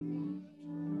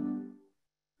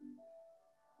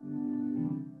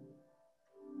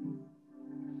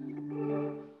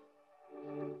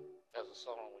a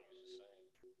song we used to sing.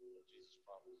 Jesus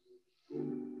promised.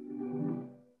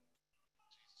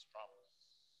 Jesus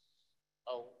promised.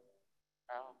 Oh,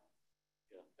 how?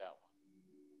 Yeah, that one.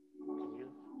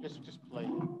 Can you just play it?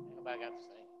 Ain't nobody got to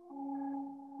sing.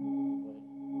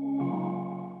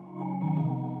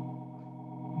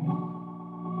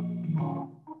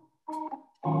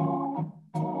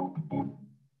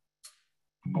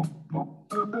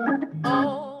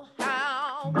 Oh,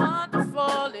 how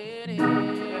wonderful it is.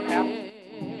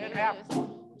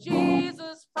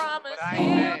 Jesus promised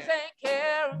he'll take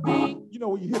care of me. You know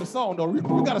when you hear the song though, we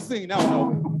gotta sing now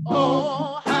though.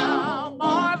 Oh, how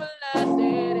marvelous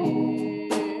it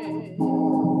is.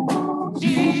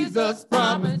 Jesus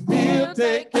promised he'll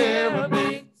take care of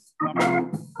me.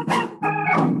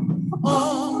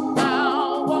 Oh,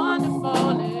 how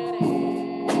wonderful it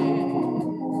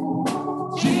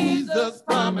is. Jesus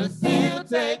promised he'll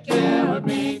take care of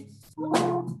me.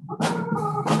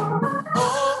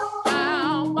 Oh,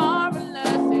 how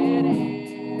marvelous it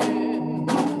is.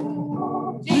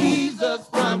 Jesus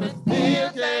promised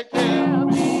he'll take care of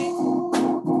me.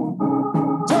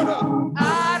 Turn up.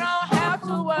 I don't have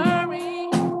to worry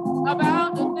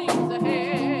about the things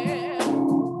ahead.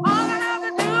 All I have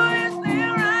to do is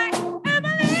live right and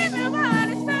believe in what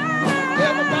he said.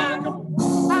 Everybody come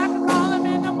on. I can call him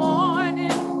in the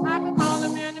morning, I can call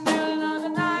him in the middle of the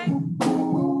night.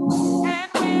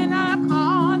 And when I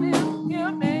call him,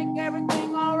 he'll make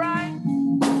everything all right.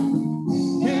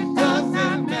 It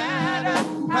doesn't matter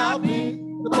how big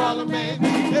the problem may be.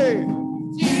 Hey.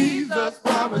 Jesus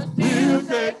promised he'll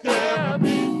take care of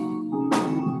me.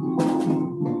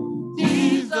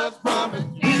 Jesus promised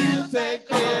he'll take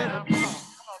care of me.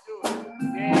 Come on, do it.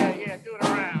 Yeah, do it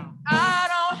around. I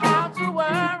don't have to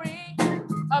worry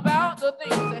about the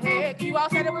things ahead. Can you all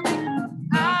say that with me?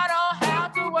 I don't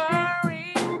have to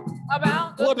worry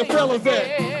about the Where the things fellas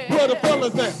ahead. at? Where the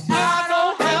fellas at? I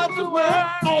don't have to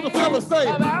worry All the fellas say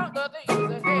it. about the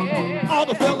things ahead. All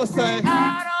the fellas say.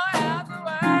 I don't have to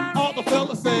worry All the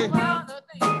fellas say. about the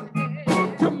things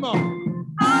ahead. Come on.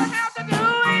 All I have to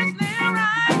do is live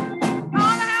right. All I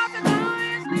have to do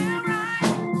is live right.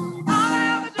 All I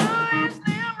have to do is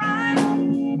live right.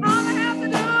 All I have to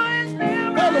do is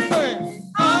live Fellas right. say.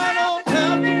 I don't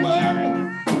have to worry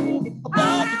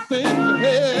about the things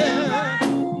ahead.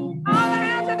 All I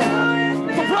have to do is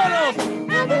live Sopranos.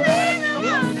 right and believe in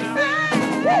what he said.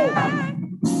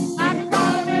 I can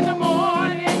call him in the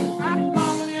morning. I can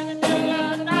call him in the middle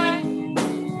of the night.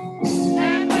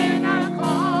 And when I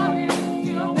call him,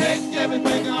 he'll make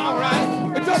Everything all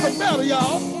right. It doesn't matter,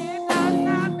 y'all. it does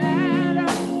not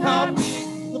matter How how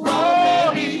big the Oh,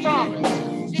 problem he may be.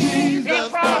 promised. Jesus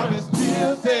promised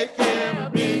he'll take care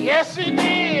of me. Yes, he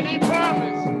did. He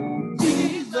promised.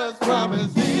 Jesus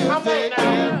promised he'll Come on take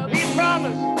care now. of me. He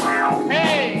promised.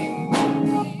 Hey,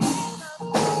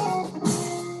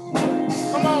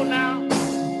 come on now.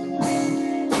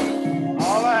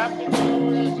 All I have to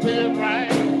do is live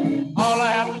right. All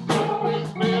I have to do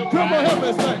is live Come on, help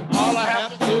right. me sing. All I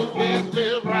have to do is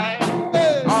live right.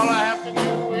 Hey. All I have to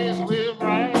do is live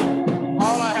right.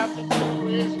 All I have to do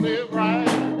is live right.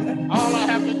 All I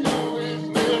have to do is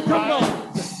live Come right.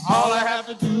 on. All I have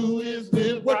to do is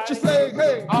live. What you say?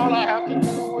 Hey. All I have to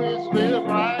do is live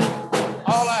right.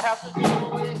 All I have to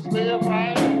do is live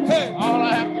right. Hey. All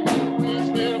I have to do is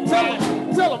live Tell right.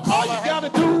 them. Tell them. All you gotta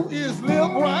do is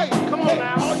live right. Come on Hey,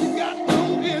 now. all you gotta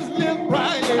do is live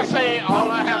right. I say all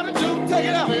I have to do Take it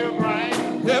is out. live right.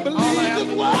 Yeah, believe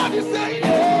in what you say.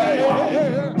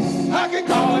 Yeah. I can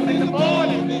call him in the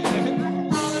morning.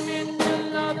 call him in the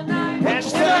middle of the night. And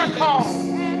when I call,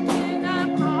 And when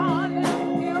I call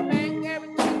him, he'll make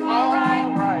everything all all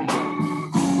right. right.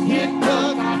 It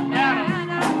does not Matter.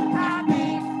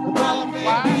 the problem may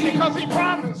Why? be. Because he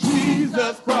promised.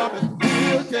 Jesus promised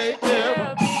he'll take care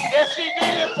of me. Yes, he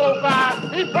did, so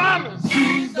God. He promised.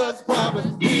 Jesus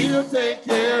promised he'll take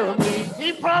care of me.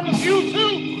 He promised you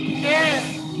too. Yeah.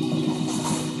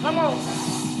 Come on.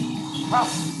 Oh,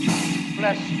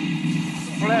 bless you.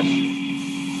 Bless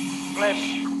you. Bless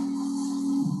you.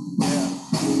 Yeah.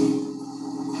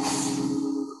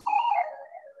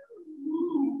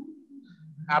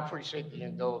 I appreciate the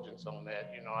indulgence on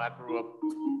that. You know, I grew up,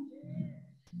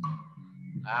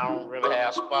 I don't really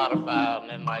have Spotify or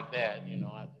nothing like that. You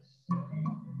know, I just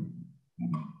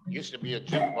used to be a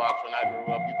jukebox when I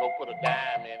grew up. You go put a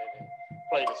dime in it and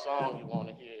play the song you want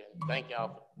to hear. And thank y'all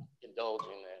for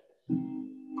indulging that.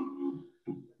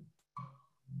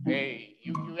 Hey,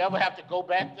 you ever have to go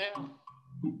back there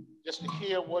just to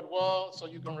hear what was so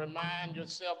you can remind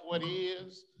yourself what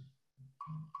is?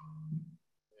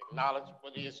 Acknowledge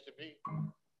what is to be.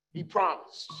 He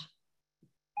promised.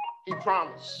 He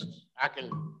promised. I can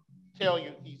tell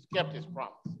you he's kept his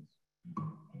promises.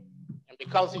 And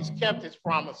because he's kept his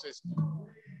promises,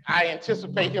 I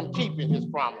anticipate him keeping his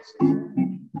promises.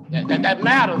 That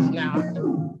matters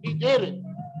now. He did it.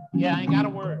 Yeah, I ain't got to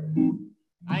worry.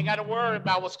 I ain't got to worry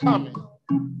about what's coming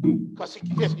because he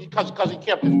kept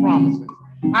his promises.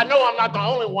 I know I'm not the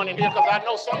only one in here because I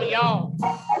know some of y'all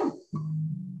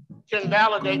can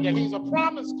validate that he's a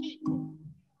promise keeper.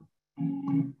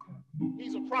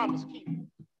 He's a promise keeper.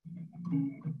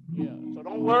 Yeah, so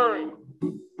don't worry.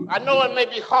 I know it may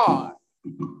be hard.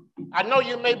 I know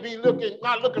you may be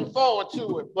not looking forward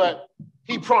to it, but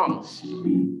he promised.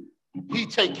 He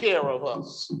take care of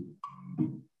us.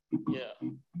 Yeah,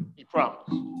 he promised.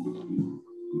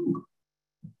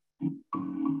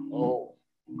 Oh,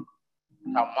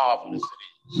 how marvelous it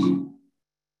is.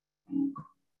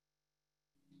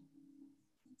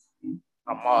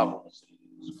 How marvelous it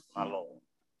is, my Lord.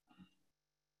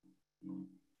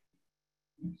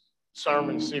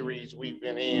 Sermon series we've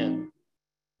been in,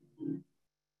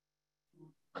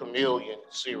 Chameleon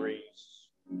series.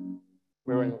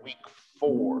 We're in week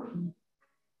 4.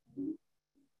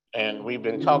 And we've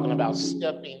been talking about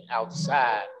stepping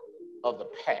outside of the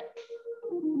pack,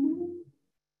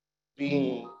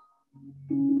 being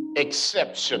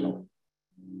exceptional,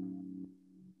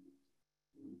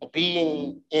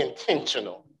 being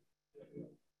intentional.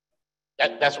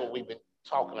 That's what we've been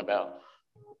talking about.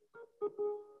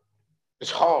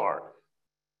 It's hard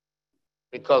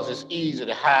because it's easy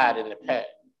to hide in the pack.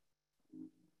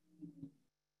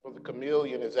 But the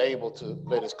chameleon is able to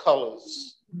let his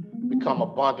colors become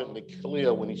abundantly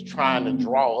clear when he's trying to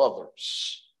draw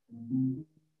others.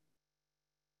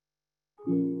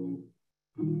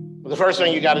 But the first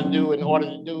thing you got to do in order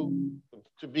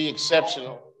to be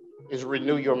exceptional is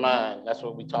renew your mind. That's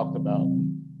what we talked about.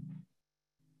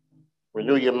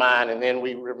 Renew your mind. And then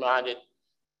we reminded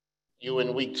you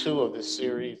in week 2 of this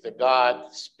series that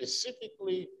God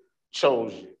specifically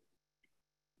chose you.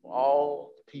 For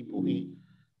all the people he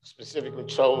specifically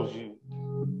chose you.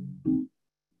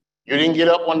 You didn't get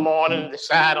up one morning and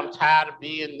decide, I'm tired of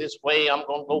being this way, I'm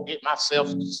going to go get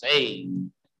myself saved.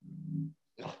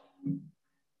 No.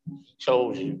 He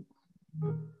chose you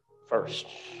first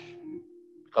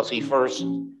because he first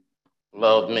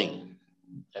loved me.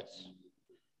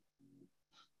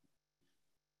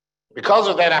 Because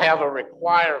of that, I have a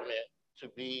requirement to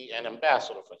be an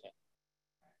ambassador for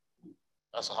him.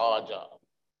 That's a hard job,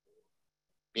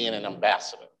 being an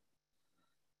ambassador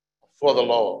for the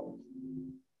Lord.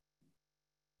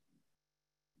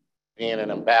 Being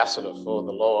an ambassador for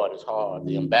the Lord is hard.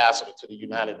 The ambassador to the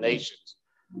United Nations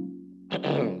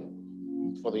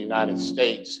for the United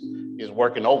States is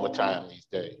working overtime these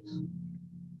days.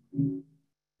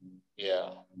 Yeah,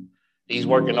 he's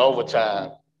working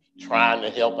overtime trying to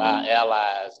help our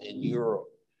allies in Europe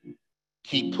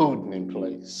keep Putin in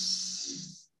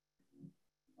place.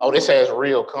 Oh, this has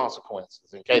real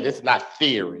consequences, okay? This is not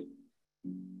theory.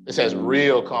 This has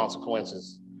real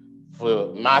consequences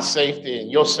for my safety and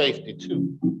your safety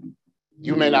too.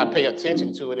 You may not pay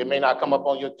attention to it. It may not come up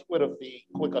on your Twitter feed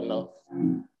quick enough.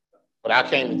 But I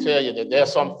came to tell you that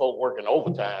there's some folk working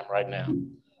overtime right now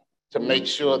to make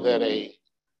sure that a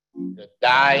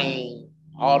dying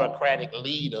autocratic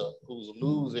leader who's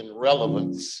losing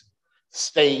relevance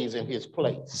stays in his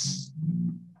place.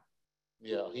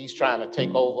 Yeah, he's trying to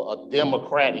take over a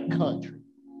democratic country.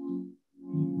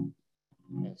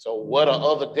 And so what are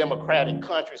other democratic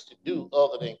countries to do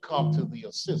other than come to the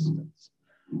assistance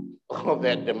of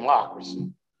that democracy?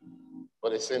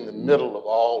 But it's in the middle of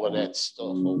all of that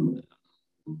stuff over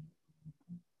there.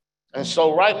 And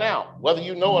so right now, whether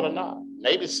you know it or not,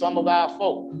 maybe some of our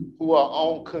folk who are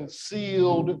on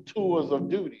concealed tours of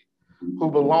duty, who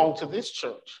belong to this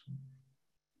church,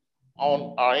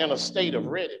 are in a state of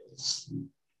readiness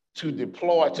to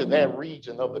deploy to that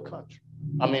region of the country,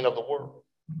 of the world.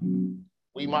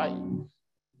 We might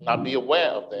not be aware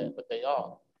of that, but they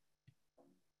are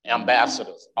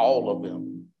ambassadors, all of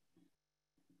them,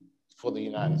 for the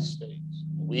United States.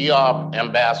 We are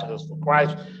ambassadors for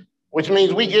Christ, which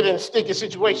means we get in sticky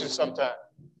situations sometimes.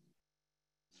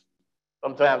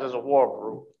 Sometimes there's a war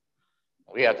brew.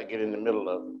 We have to get in the middle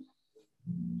of it.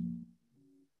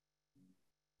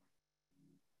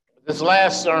 This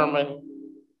last sermon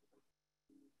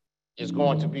is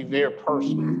going to be very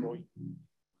personal for you.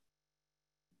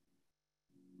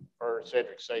 I've heard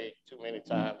Cedric say too many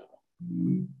times,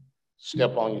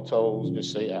 step on your toes,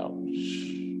 just say ouch.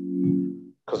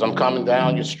 Because I'm coming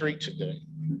down your street today.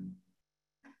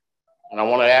 And I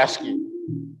want to ask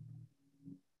you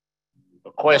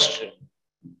a question.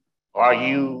 Are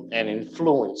you an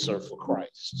influencer for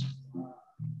Christ?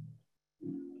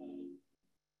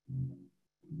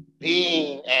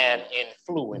 being an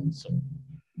influencer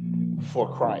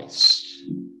for Christ.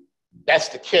 That's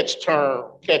the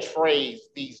catchphrase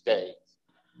these days.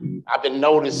 I've been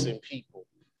noticing people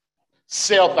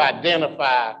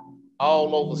self-identify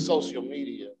all over social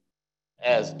media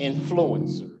as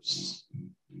influencers.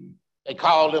 They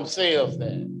call themselves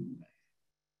that.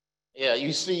 Yeah,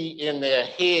 you see in their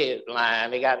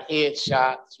headline, they got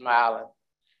headshot, smiling,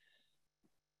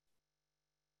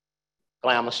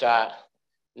 glamour shot.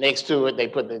 Next to it, they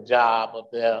put the job up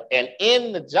there. And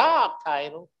in the job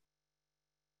title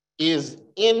is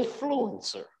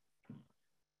influencer.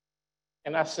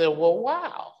 And I said, well,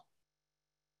 wow.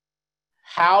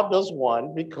 How does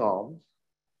one become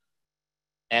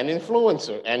an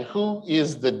influencer? And who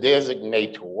is the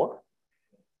designator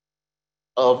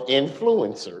of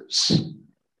influencers?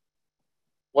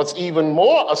 What's even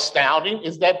more astounding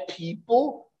is that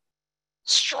people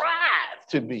strive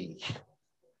to be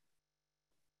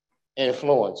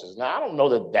influencers. Now, I don't know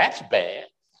that that's bad,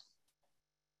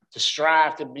 to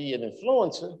strive to be an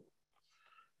influencer,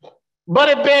 but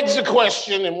it begs the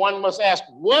question, and one must ask,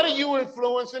 what are you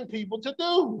influencing people to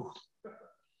do?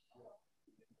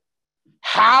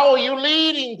 How are you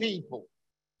leading people?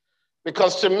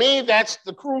 Because to me, that's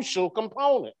the crucial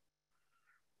component.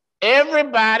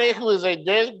 Everybody who is a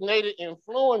designated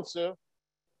influencer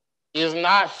is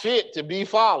not fit to be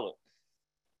followed.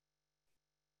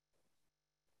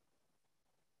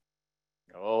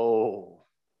 Oh.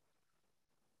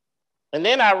 And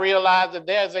then I realized that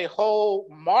there's a whole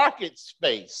market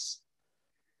space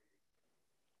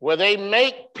where they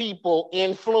make people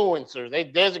influencers. They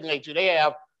designate you. They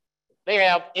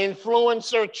have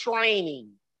influencer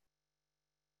training.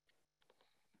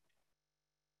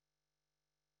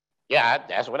 Yeah,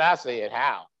 that's what I said.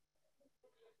 How?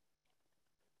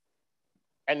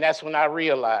 And that's when I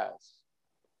realized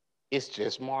it's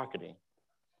just marketing.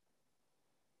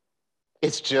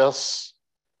 It's just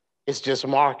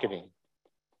marketing.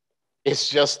 It's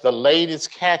just the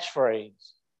latest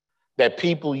catchphrase that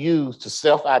people use to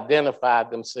self-identify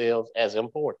themselves as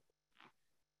important.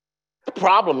 The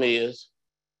problem is,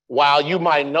 while you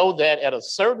might know that at a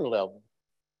certain level,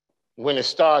 when it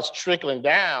starts trickling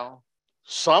down,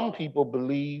 some people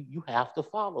believe you have to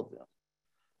follow them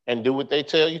and do what they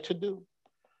tell you to do.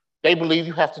 They believe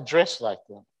you have to dress like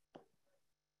them.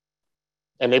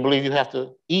 And they believe you have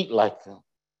to eat like them.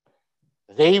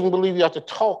 They even believe you have to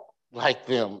talk like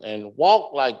them and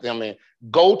walk like them and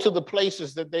go to the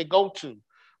places that they go to.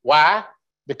 Why?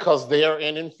 Because they're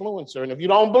an influencer. And if you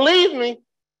don't believe me,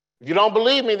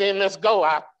 then let's go.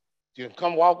 You can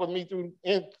come walk with me through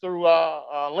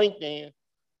LinkedIn.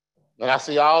 And I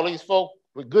see all these folk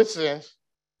with good sense,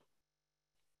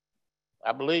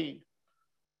 I believe,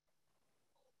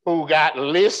 who got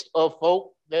lists of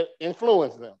folk that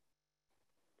influence them.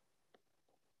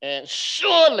 And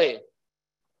surely,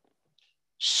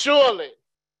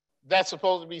 that's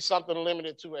supposed to be something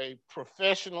limited to a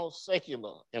professional,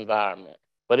 secular environment,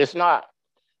 but it's not.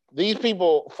 These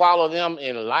people follow them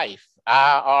in life,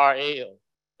 IRL,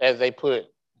 as they put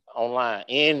online,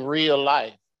 in real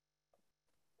life.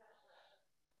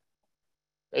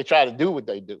 They try to do what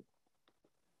they do.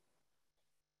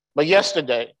 But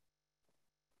yesterday,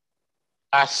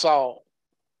 I saw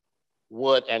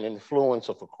what an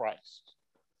influencer for Christ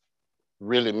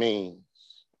really means.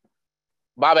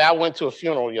 Bobby, I went to a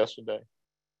funeral yesterday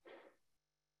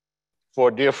for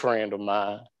a dear friend of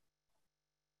mine.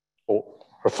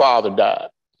 Her father died.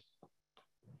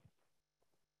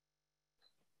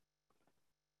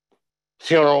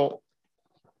 Funeral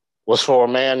was for a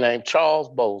man named Charles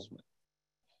Bozeman.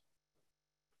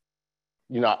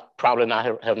 You probably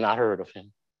have not heard of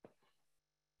him.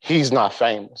 He's not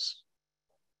famous.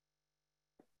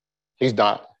 He's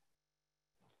not.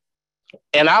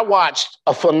 And I watched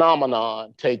a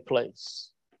phenomenon take place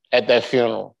at that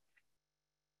funeral.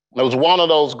 It was one of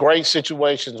those great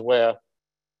situations where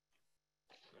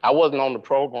I wasn't on the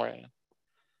program.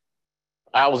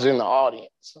 I was in the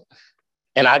audience.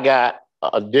 And I got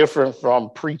a different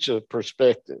from preacher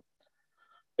perspective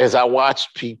as I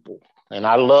watched people, and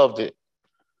I loved it.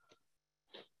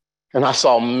 And I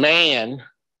saw man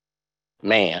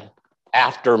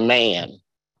after man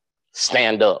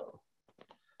stand up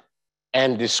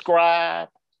and describe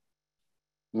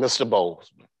Mr.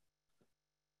 Bozeman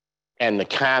and the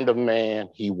kind of man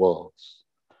he was.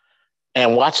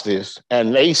 And watch this.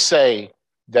 And they say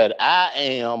that I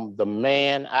am the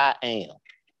man I am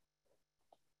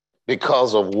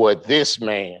because of what this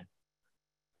man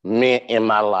meant in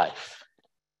my life.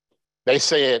 They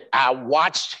said, I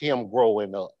watched him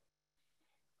growing up.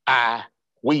 I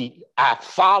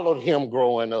followed him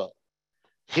growing up.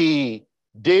 He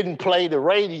didn't play the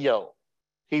radio.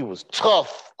 He was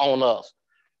tough on us.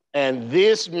 And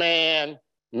this man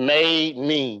made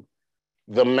me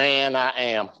the man I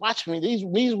am. Watch me,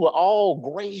 these were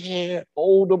all gray-haired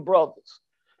older brothers.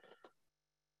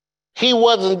 He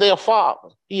wasn't their father.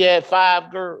 He had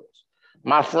 5 girls.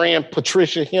 My friend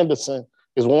Patricia Henderson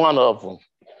is one of them.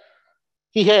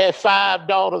 He had 5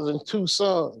 daughters and 2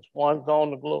 sons. One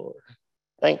gone to glory.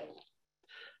 Thank you.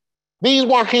 These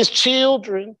weren't his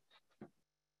children.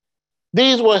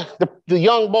 These were the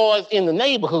young boys in the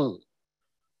neighborhood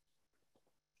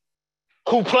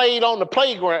who played on the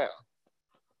playground.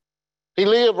 He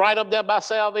lived right up there by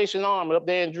Salvation Army, up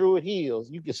there in Druid Hills.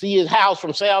 You can see his house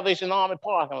from Salvation Army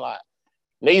parking lot.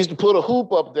 And they used to put a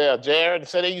hoop up there, Jared, and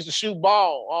said they used to shoot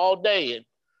ball all day.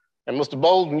 And Mr.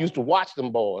 Bozeman used to watch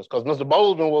them boys because Mr.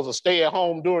 Bozeman was a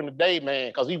stay-at-home during the day, man,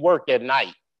 because he worked at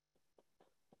night.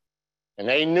 And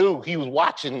they knew he was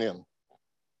watching them.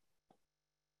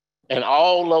 And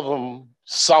all of them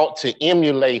sought to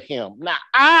emulate him. Now,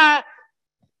 I'm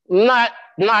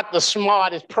not the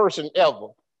smartest person ever,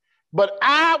 but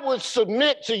I would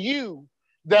submit to you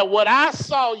that what I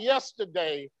saw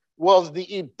yesterday was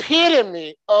the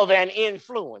epitome of an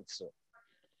influencer.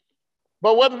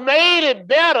 But what made it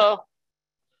better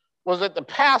was that the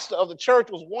pastor of the church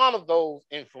was one of those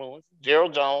influencers,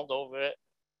 Gerald Jones over at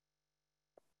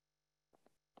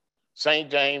St.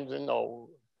 James in Norwood.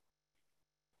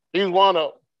 He was one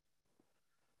of them.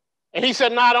 And he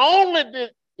said, not only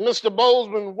did Mr.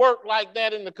 Bozeman work like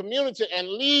that in the community and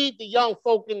lead the young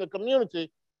folk in the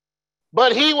community,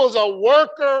 but he was a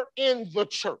worker in the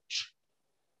church.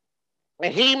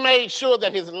 And he made sure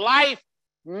that his life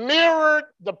mirrored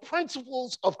the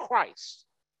principles of Christ.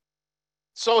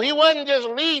 So he wasn't just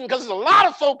leading, because there's a lot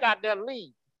of folk out there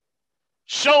leading,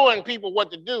 showing people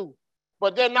what to do,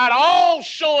 but they're not all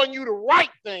showing you the right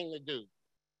thing to do.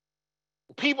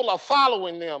 People are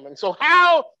following them. And so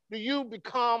how do you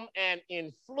become an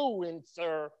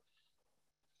influencer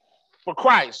for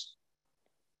Christ?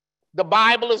 The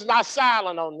Bible is not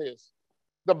silent on this.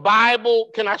 The Bible,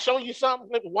 can I show you something?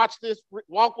 Watch this,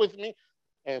 walk with me.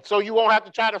 And so you won't have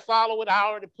to try to follow it. I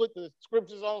already put the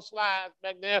scriptures on slides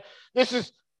back there. This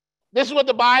is what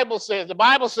the Bible says. The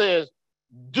Bible says,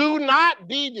 do not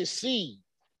be deceived.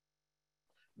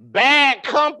 Bad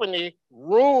company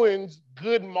ruins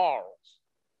good morals.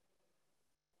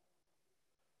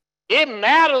 It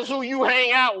matters who you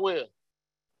hang out with.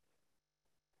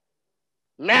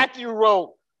 Matthew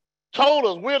told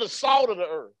us we're the salt of the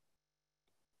earth.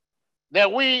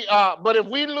 But if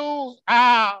we lose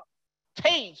our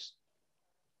taste,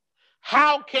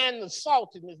 how can the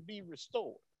saltiness be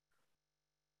restored?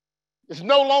 It's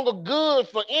no longer good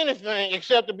for anything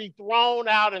except to be thrown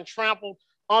out and trampled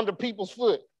under people's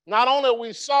foot. Not only are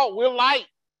we salt, we're light,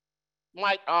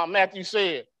 like Matthew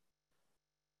said.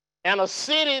 And a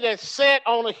city that's set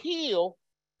on a hill,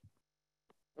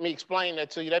 let me explain that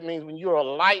to you. That means when you're a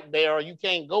light bearer, you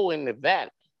can't go in the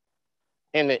valley.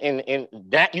 In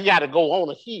that, you got to go on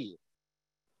a hill.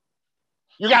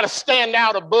 You got to stand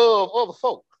out above other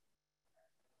folk.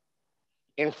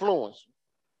 Influence.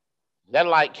 That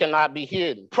light cannot be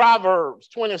hidden. Proverbs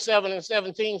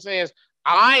 27:17 says,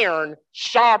 iron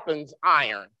sharpens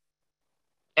iron,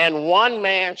 and one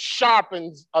man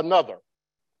sharpens another.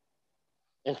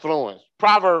 Influence.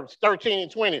 Proverbs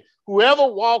 13:20, whoever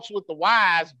walks with the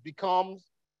wise becomes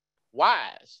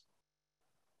wise,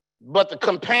 but the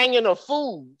companion of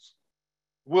fools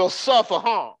will suffer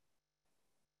harm.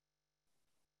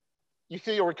 You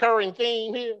see a recurring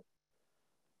theme here?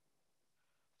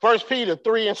 1 Peter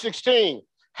 3:16,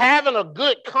 having a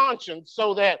good conscience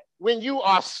so that when you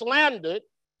are slandered,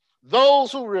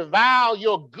 those who revile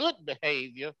your good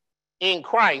behavior in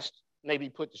Christ may be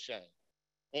put to shame.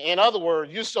 In other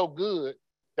words, you're so good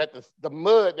that the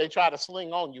mud they try to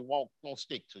sling on you won't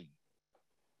stick to you.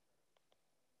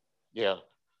 Yeah.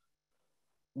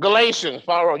 Galatians,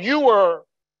 you were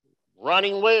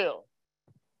running well,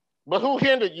 but who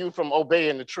hindered you from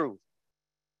obeying the truth?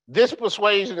 This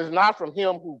persuasion is not from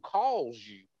him who calls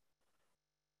you.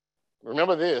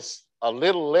 Remember this, a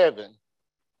little leaven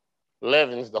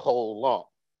leavens the whole lump.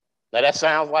 Now that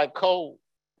sounds like cold.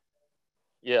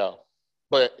 Yeah.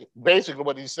 But basically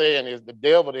what he's saying is the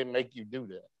devil didn't make you do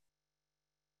that.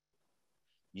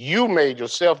 You made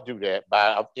yourself do that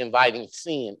by inviting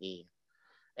sin in.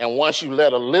 And once you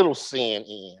let a little sin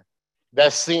in,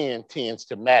 that sin tends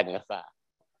to magnify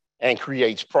and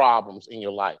creates problems in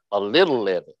your life. A little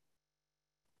leaven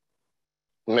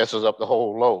messes up the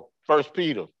whole loaf. 1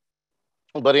 Peter,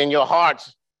 but in your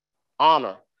hearts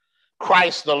honor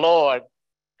Christ the Lord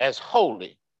as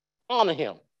holy. Honor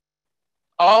him.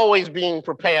 Always being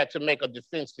prepared to make a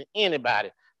defense to anybody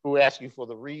who asks you for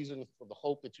the reason, for the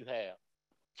hope that you have.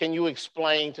 Can you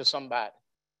explain to somebody,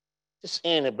 just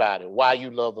anybody, why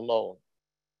you love the Lord?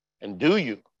 And do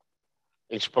you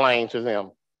explain to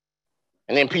them?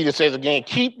 And then Peter says again,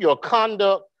 keep your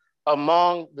conduct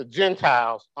among the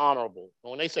Gentiles honorable.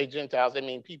 And when they say Gentiles, they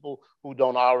mean people who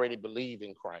don't already believe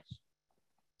in Christ.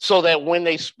 So that when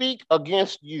they speak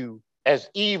against you as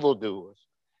evildoers,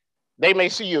 they may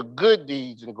see your good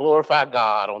deeds and glorify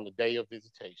God on the day of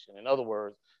visitation. In other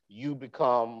words, you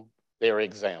become their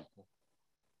example.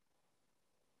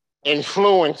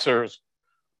 Influencers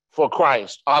for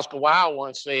Christ. Oscar Wilde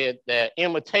once said that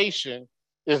imitation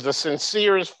is the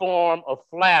sincerest form of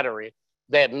flattery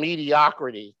that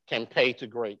mediocrity can pay to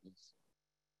greatness.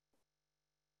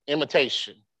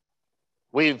 Imitation.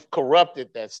 We've corrupted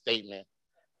that statement,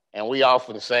 and we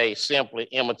often say simply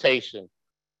imitation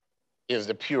is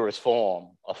the purest form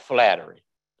of flattery.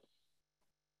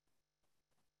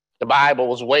 The Bible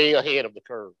was way ahead of the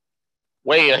curve,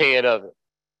 way ahead of it.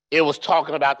 It was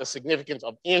talking about the significance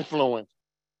of influence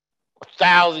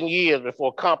 1,000 years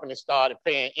before companies started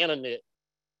paying internet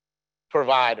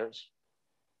providers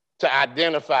to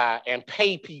identify and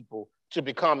pay people to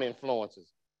become influencers.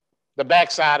 The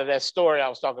backside of that story I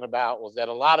was talking about was that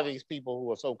a lot of these people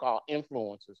who are so-called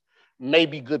influencers may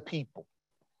be good people,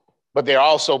 but they're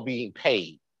also being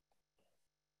paid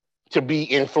to be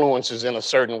influencers in a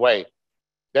certain way.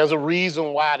 There's a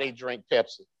reason why they drink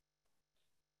Pepsi.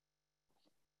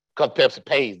 Because Pepsi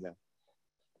pays them.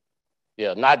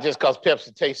 Yeah, not just because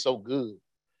Pepsi tastes so good.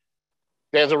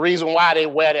 There's a reason why they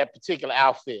wear that particular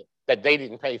outfit that they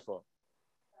didn't pay for,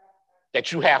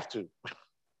 that you have to.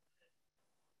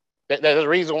 There's a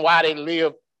reason why they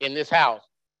live in this house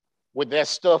with that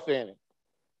stuff in it,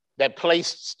 that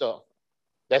placed stuff.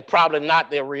 That's probably not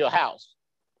their real house.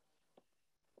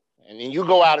 And then you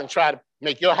go out and try to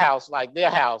make your house like their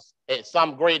house at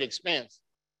some great expense,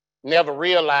 never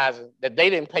realizing that they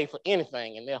didn't pay for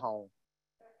anything in their home.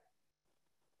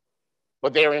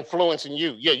 But they're influencing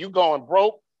you. Yeah, you going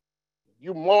broke,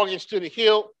 you mortgaged to the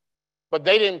hilt, but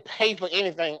they didn't pay for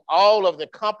anything. All of the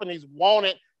companies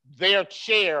wanted their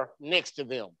chair next to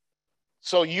them,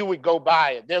 so you would go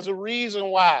buy it. There's a reason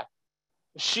why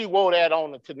she wore that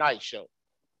on the Tonight Show,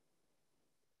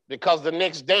 because the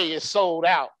next day it's sold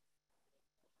out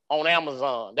on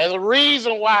Amazon. There's a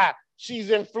reason why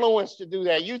she's influenced to do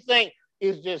that. You think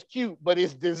it's just cute, but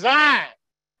it's designed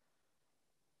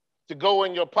to go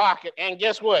in your pocket. And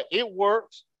guess what? It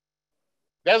works.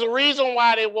 There's a reason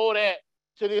why they wore that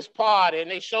to this party and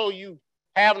they show you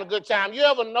having a good time. You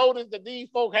ever notice that these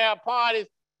folk have parties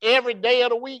every day of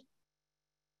the week?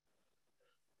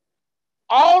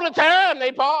 All the time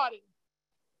they party.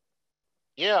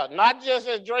 Yeah, not just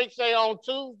as Drake say on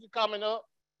Tuesday coming up.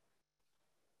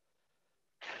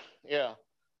 Yeah.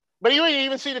 But you didn't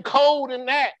even see the code in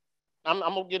that. I'm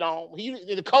going to get on.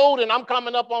 The code, and I'm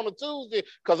coming up on a Tuesday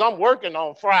because I'm working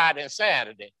on Friday and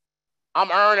Saturday.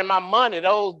 I'm earning my money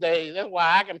those days. That's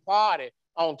why I can party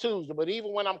on Tuesday. But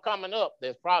even when I'm coming up,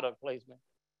 there's product placement.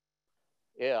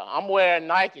 Yeah, I'm wearing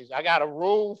Nikes. I got a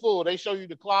room full. They show you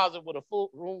the closet with a full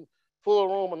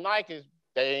room of Nikes.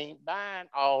 They ain't buying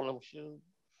all them shoes.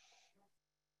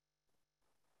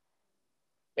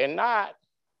 They're not.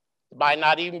 It might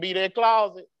not even be their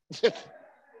closet.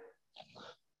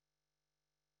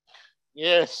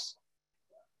 Yes.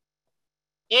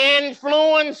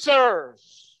 Influencers.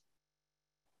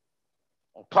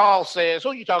 Paul says, who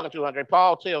are you talking to, Andre?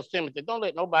 Paul tells Timothy, don't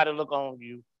let nobody look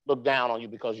down on you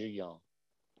because you're young.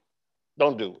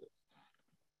 Don't do it.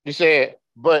 He said,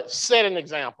 but set an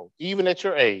example, even at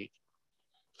your age,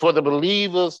 for the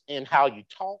believers in how you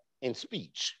talk and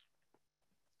speech,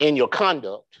 in your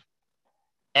conduct,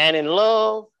 and in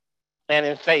love, and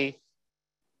in faith,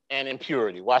 and in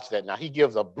purity. Watch that now. He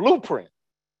gives a blueprint.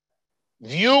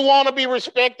 If you want to be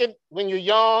respected when you're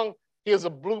young, here's a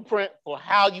blueprint for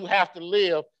how you have to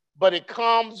live, but it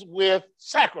comes with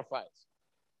sacrifice.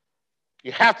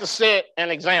 You have to set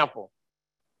an example.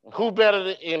 Who better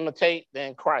to imitate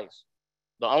than Christ?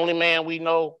 The only man we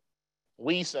know,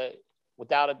 we say,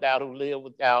 without a doubt, who lived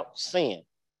without sin.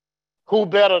 Who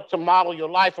better to model your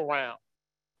life around?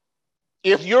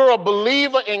 If you're a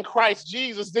believer in Christ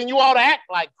Jesus, then you ought to act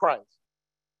like Christ.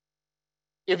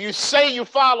 If you say you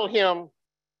follow him,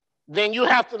 then you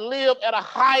have to live at a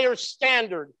higher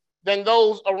standard than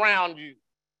those around you.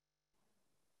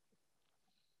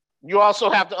 You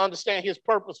also have to understand his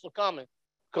purpose for coming,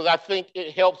 because I think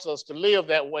it helps us to live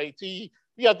that way.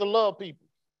 You have to love people.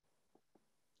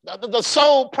 The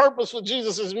sole purpose for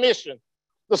Jesus' mission,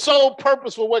 the sole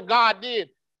purpose for what God did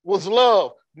was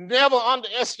love. never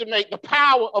underestimate the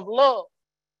power of love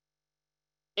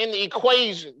in the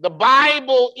equation. The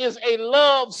Bible is a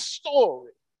love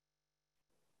story.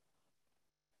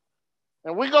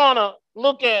 And we're going to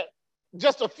look at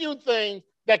just a few things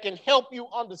that can help you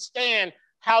understand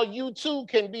how you too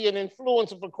can be an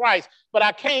influencer for Christ. But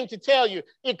I came to tell you,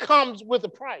 it comes with a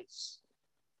price.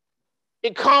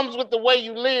 It comes with the way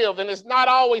you live, and it's not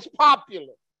always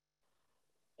popular.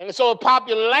 And so if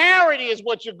popularity is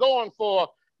what you're going for,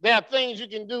 there are things you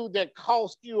can do that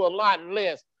cost you a lot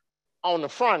less on the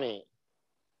front end.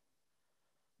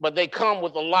 But they come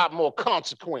with a lot more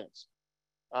consequence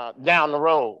down the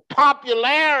road.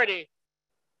 Popularity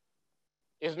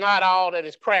is not all that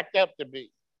it's cracked up to be.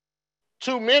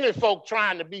 Too many folk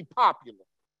trying to be popular.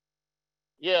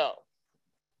 Yeah.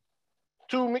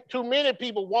 Too many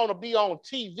people want to be on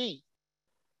TV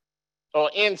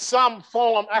or in some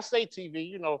form. I say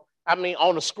TV, I mean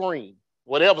on the screen,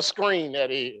 whatever screen that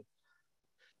is.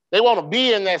 They want to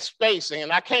be in that space.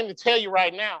 And I came to tell you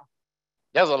right now,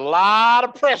 there's a lot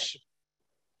of pressure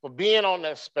for being on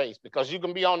that space because you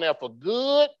can be on there for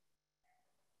good,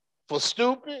 for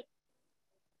stupid.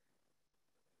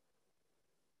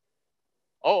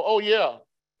 Oh yeah.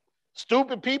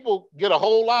 Stupid people get a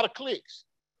whole lot of clicks.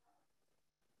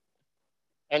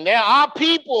 And there are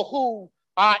people who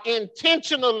are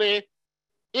intentionally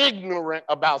ignorant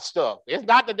about stuff. It's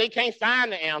not that they can't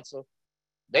find the answer.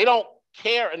 They don't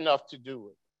care enough to do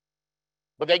it.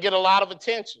 But they get a lot of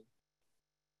attention.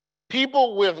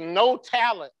 People with no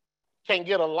talent can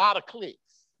get a lot of clicks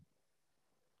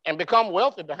and become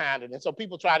wealthy behind it. And so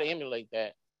people try to emulate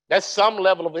that. That's some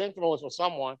level of influence for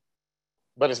someone,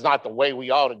 but it's not the way we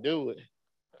ought to do it.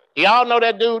 Y'all know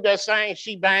that dude that sang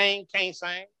She Bang, Can't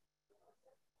Sing?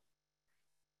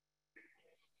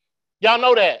 Y'all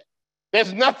know that.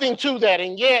 There's nothing to that.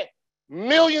 And yet,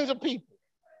 millions of people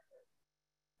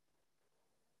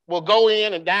will go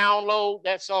in and download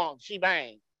that song, She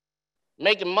Bang,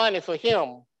 making money for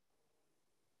him.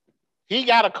 He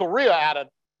got a career out of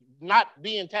not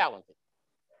being talented.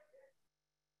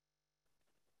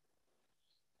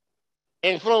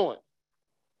 Influence.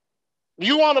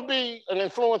 You want to be an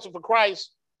influencer for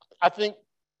Christ, I think,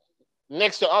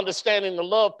 next to understanding the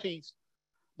love piece,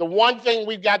 the one thing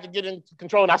we've got to get into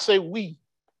control, and I say we,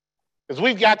 is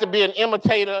we've got to be an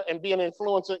imitator and be an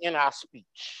influencer in our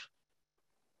speech,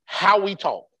 how we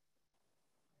talk.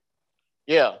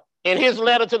 Yeah. In his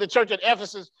letter to the church at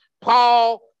Ephesus,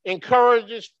 Paul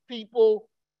encourages people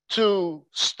to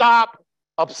stop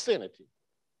obscenity.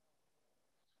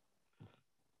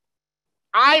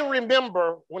 I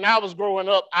remember when I was growing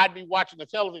up, I'd be watching a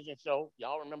television show.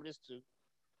 Y'all remember this too.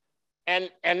 And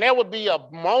there would be a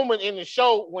moment in the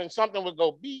show when something would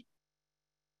go beep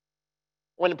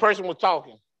when the person was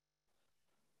talking.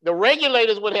 The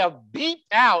regulators would have beeped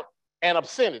out an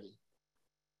obscenity.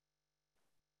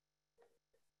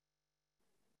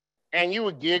 And you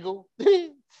would giggle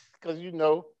because you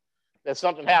know that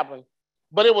something happened.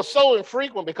 But it was so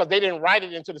infrequent because they didn't write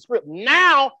it into the script.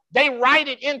 Now they write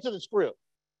it into the script.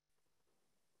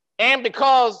 And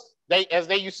because as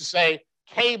they used to say,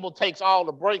 cable takes all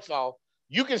the brakes off,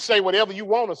 you can say whatever you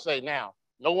want to say now.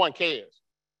 No one cares.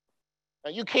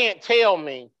 And you can't tell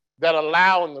me that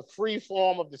allowing the free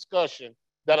form of discussion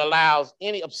that allows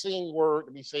any obscene word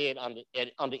to be said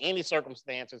under any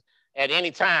circumstances at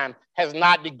any time has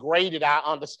not degraded our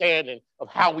understanding of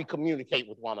how we communicate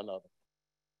with one another.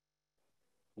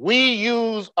 We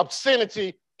use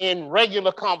obscenity in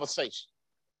regular conversation.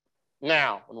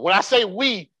 Now, when I say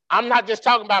we, I'm not just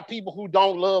talking about people who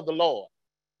don't love the Lord.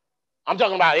 I'm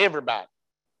talking about everybody.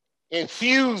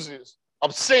 Infuses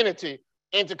obscenity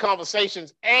into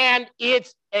conversations, and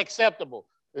it's acceptable.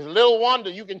 It's little wonder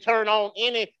you can turn on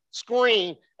any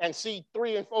screen and see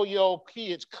 3- and 4-year-old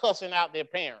kids cussing out their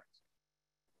parents.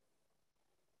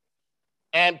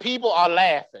 And people are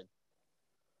laughing,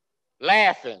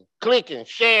 clicking,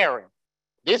 sharing.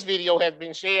 This video has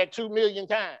been shared 2 million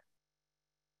times.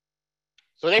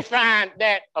 So they find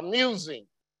that amusing.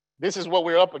 This is what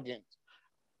we're up against.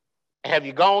 Have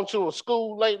you gone to a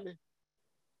school lately?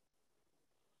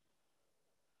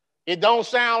 It don't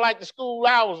sound like the school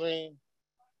I was in.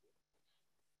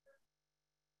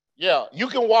 Yeah, you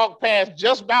can walk past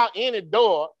just about any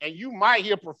door and you might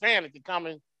hear profanity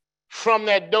coming from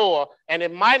that door, and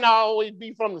it might not always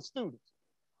be from the students.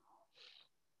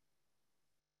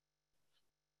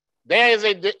 There is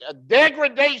a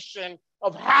degradation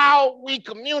of how we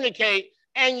communicate,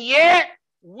 and yet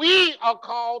we are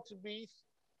called to be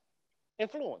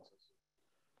influencers.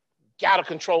 Got to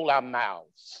control our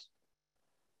mouths.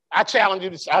 I challenge you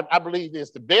to, I believe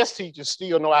this, the best teachers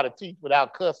still know how to teach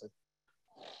without cussing.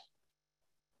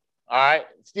 all right?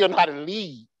 Still know how to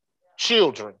lead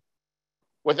children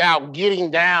without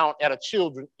getting down at a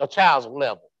child's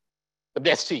level. The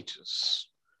best teachers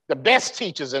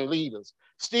and leaders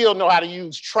still know how to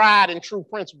use tried and true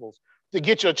principles to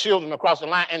get your children across the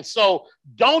line. And so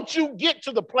don't you get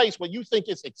to the place where you think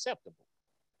it's acceptable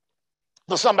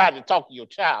for somebody to talk to your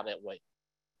child that way.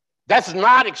 That's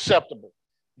not acceptable.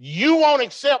 You won't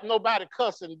accept nobody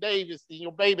cussing Davis and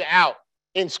your baby out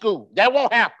in school. That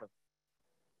won't happen.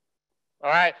 All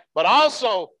right? But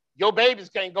also, your babies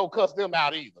can't go cuss them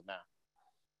out either now.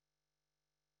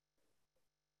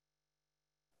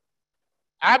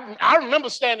 I remember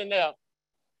standing there.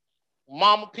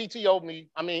 Mama PTO'd me.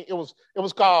 I mean, it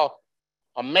was called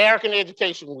American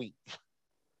Education Week.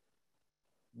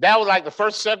 That was like the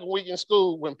first, second week in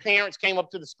school when parents came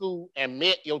up to the school and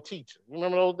met your teacher. You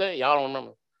remember those days? Y'all don't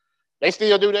remember. They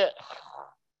still do that?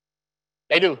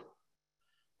 They do.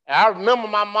 And I remember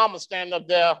my mama standing up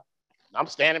there. I'm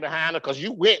standing behind her because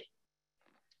you went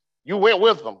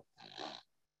with them.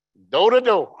 Door to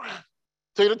door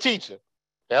to the teacher.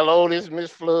 Hello, this is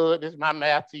Miss Flood. This is my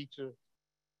math teacher.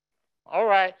 All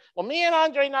right. Well, me and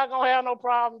Andre not going to have no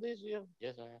problem this year.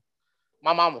 Yes, ma'am.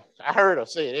 My mama, I heard her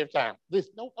say it every time.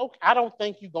 No, okay, I don't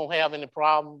think you're going to have any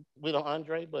problem with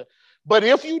Andre, but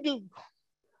if you do,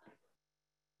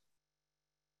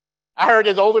 I heard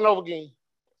this over and over again.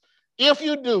 If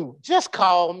you do, just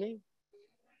call me,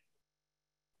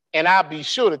 and I'll be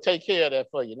sure to take care of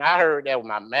that for you. And I heard that with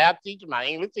my math teacher, my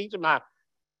English teacher,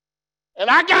 and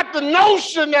I got the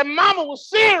notion that mama was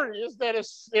serious, that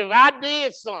if I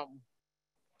did something.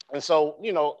 And so,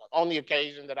 on the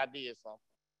occasion that I did something.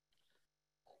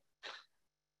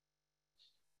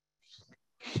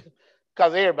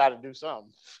 Because everybody do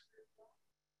something.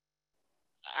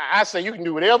 I say you can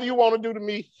do whatever you want to do to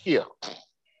me here.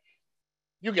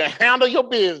 You can handle your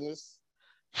business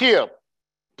here.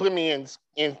 Put me in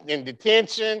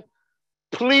detention.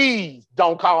 Please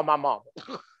don't call my mama.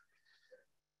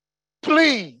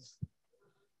 Please.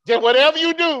 Just whatever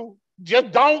you do,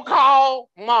 just don't call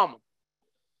mama.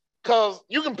 Because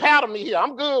you can paddle me here.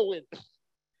 I'm good with it.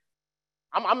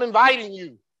 I'm inviting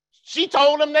you. She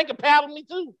told them they can paddle me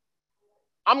too.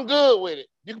 I'm good with it.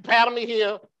 You can paddle me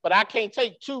here, but I can't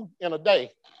take 2 in a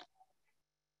day.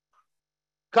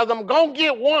 Because I'm going to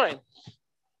get 1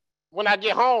 when I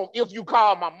get home if you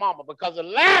call my mama. Because the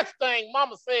last thing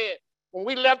mama said when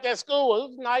we left that school, it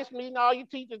was nice meeting all you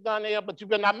teachers down there, but you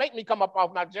better not make me come up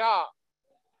off my job.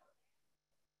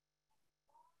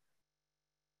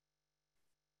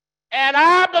 And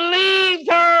I believed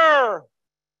her.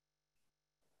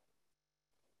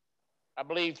 I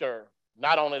believed her.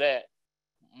 Not only that,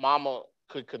 mama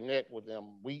could connect with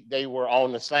them. They were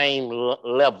on the same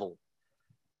level.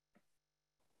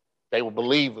 They were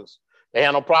believers. They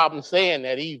had no problem saying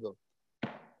that either.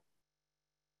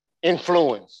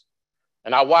 Influence.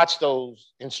 And I watched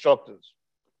those instructors.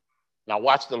 And I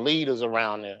watched the leaders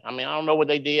around there. I mean, I don't know what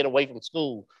they did away from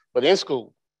school, but in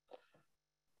school,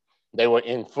 they were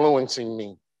influencing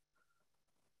me.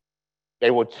 They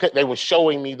were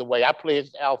showing me the way. I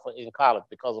pledged Alpha in college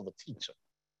because of a teacher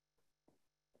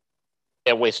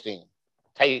at West End.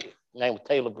 His name was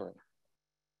Taylor Green.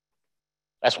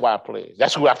 That's why I pledged.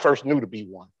 That's who I first knew to be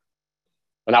one.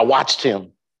 And I watched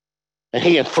him, and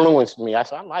he influenced me. I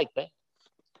said, I like that.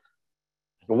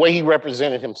 The way he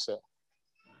represented himself.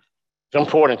 It's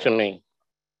important to me.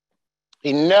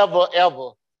 He never,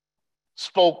 ever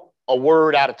spoke a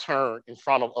word out of turn in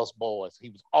front of us boys. He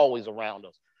was always around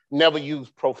us. Never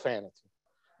used profanity.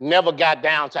 Never got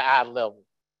down to our level.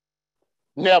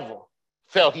 Never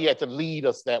felt he had to lead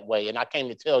us that way. And I came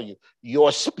to tell you,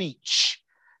 your speech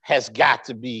has got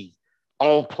to be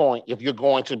on point if you're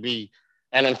going to be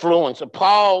an influencer.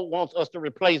 Paul wants us to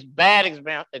replace bad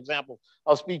examples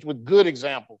of speech with good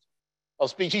examples of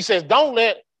speech. He says, don't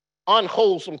let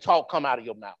unwholesome talk come out of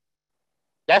your mouth.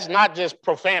 That's not just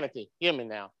profanity. Hear me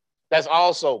now. That's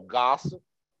also gossip,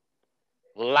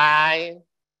 lying,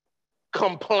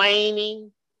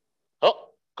 complaining.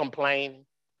 Complaining.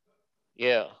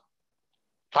 Yeah.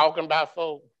 Talking about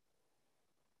folk.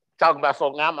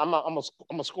 Now, I'm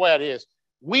gonna square this.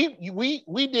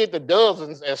 We did the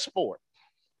dozens as sport.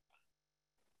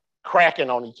 Cracking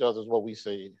on each other is what we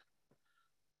said.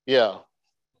 Yeah.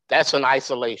 That's an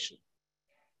isolation.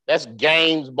 That's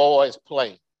games boys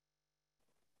play.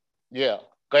 Yeah.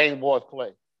 Games boys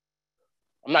play.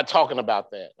 I'm not talking about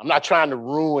that. I'm not trying to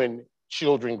ruin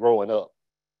children growing up.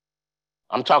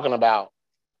 I'm talking about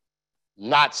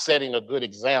not setting a good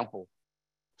example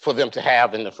for them to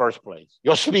have in the first place.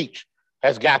 Your speech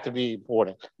has got to be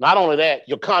important. Not only that,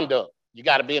 your conduct. You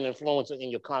got to be an influencer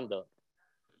in your conduct.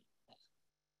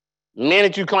 The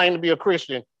minute you claim to be a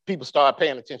Christian, people start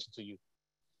paying attention to you.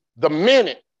 The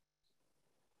minute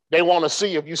they want to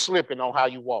see if you're slipping on how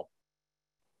you walk.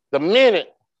 The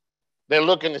minute they're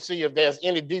looking to see if there's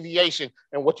any deviation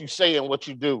in what you say and what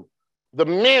you do. The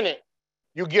minute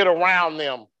you get around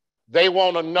them, they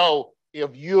want to know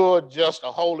if you're just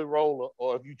a holy roller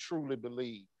or if you truly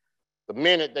believe. The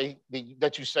minute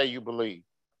that you say you believe.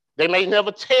 They may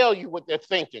never tell you what they're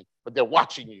thinking, but they're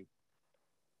watching you.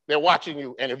 They're watching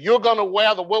you. And if you're going to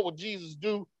wear the "What Would Jesus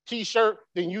Do" t-shirt,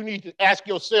 then you need to ask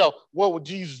yourself, what would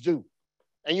Jesus do?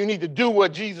 And you need to do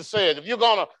what Jesus says. If you're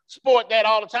going to sport that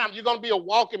all the time, you're going to be a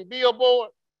walking billboard,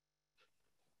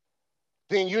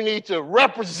 then you need to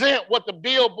represent what the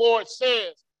billboard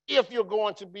says if you're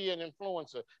going to be an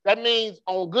influencer. That means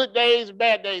on good days and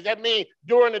bad days. That means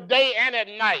during the day and at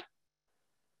night.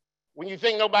 When you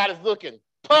think nobody's looking,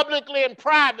 publicly and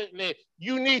privately,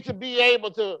 you need to be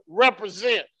able to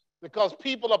represent because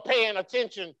people are paying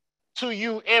attention to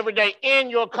you every day in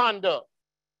your conduct.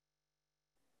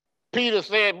 Peter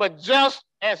said, but just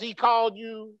as he called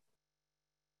you,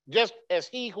 just as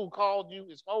he who called you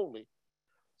is holy,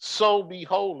 so be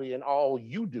holy in all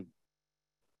you do.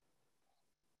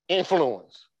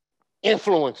 Influence.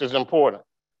 Influence is important.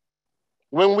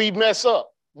 When we mess up,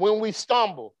 when we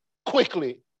stumble,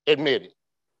 quickly admit it.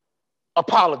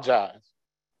 Apologize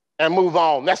and move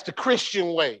on. That's the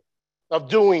Christian way of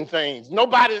doing things.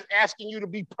 Nobody's asking you to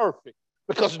be perfect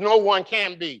because no one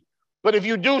can be. But if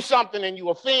you do something and you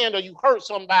offend or you hurt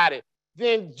somebody,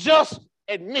 then just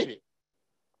admit it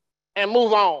and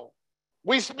move on.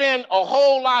 We spend a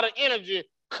whole lot of energy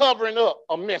covering up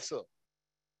a mess up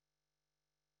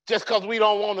just because we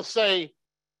don't want to say,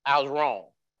 I was wrong.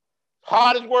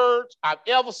 Hardest words I've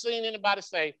ever seen anybody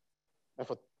say, and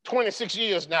for 26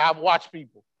 years now, I've watched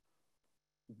people.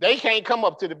 They can't come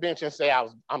up to the bench and say,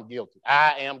 I'm guilty.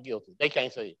 I am guilty. They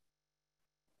can't say it.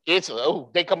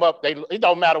 They come up, it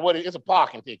don't matter what it's a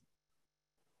parking ticket.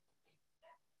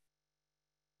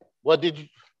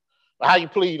 How you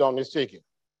plead on this ticket?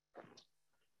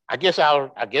 I guess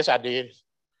I did.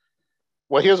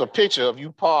 Well, here's a picture of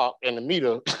you parked in the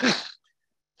meter.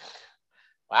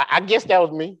 I guess that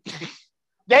was me.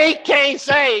 They can't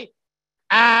say,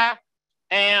 I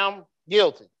am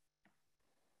guilty.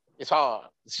 It's hard.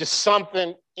 It's just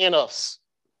something in us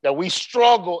that we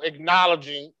struggle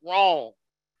acknowledging wrong.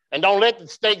 And don't let the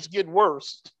stakes get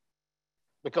worse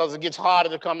because it gets harder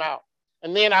to come out.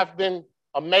 And then I've been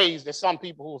amazed at some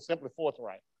people who are simply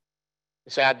forthright.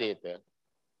 They say, I did that.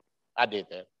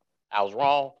 I was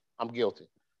wrong. I'm guilty.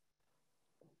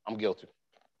 I'm guilty.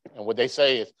 And what they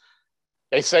say is,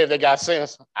 they say if they got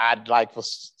sense, I'd like for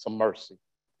some mercy.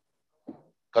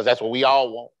 Because that's what we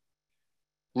all want.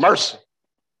 Mercy.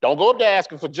 Don't go up there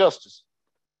asking for justice.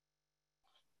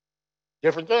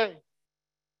 Different thing.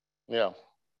 Yeah.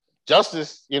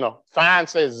 Justice, fine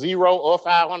says $0 or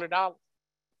 $500.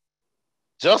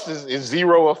 Justice is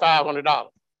 $0 or $500.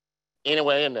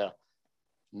 Anywhere in there.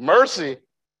 Mercy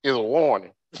is a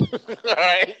warning.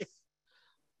 Right?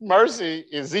 Mercy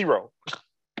is $0.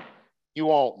 You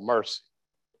want mercy.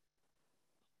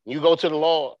 You go to the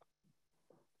Lord.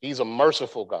 He's a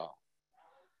merciful God.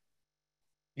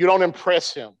 You don't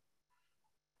impress him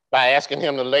by asking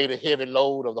him to lay the heavy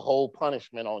load of the whole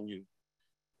punishment on you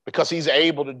because he's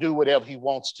able to do whatever he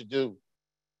wants to do.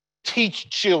 Teach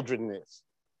children this.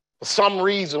 For some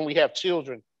reason, we have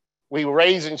children. We're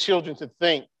raising children to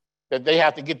think that they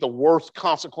have to get the worst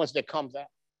consequence that comes out.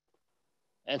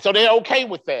 And so they're okay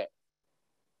with that.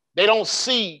 They don't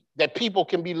see that people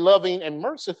can be loving and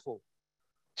merciful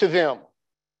to them.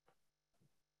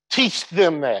 Teach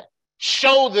them that.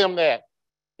 Show them that.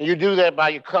 And you do that by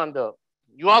your conduct.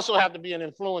 You also have to be an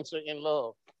influencer in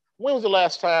love. When was the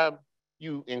last time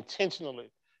you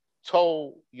intentionally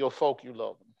told your folk you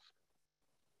love them?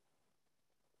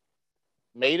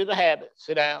 Made it a habit.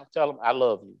 Sit down, tell them, I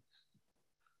love you.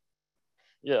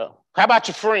 Yeah. How about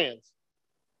your friends?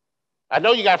 I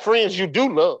know you got friends you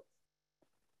do love.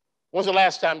 When's the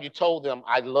last time you told them,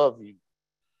 I love you?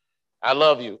 I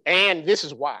love you. And this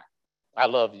is why I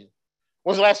love you.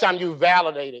 When's the last time you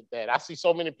validated that? I see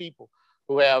so many people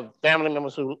who have family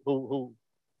members who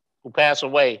pass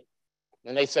away,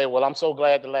 and they say, well, I'm so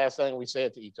glad the last thing we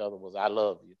said to each other was, I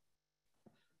love you.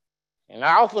 And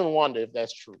I often wonder if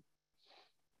that's true.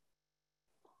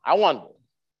 I wonder.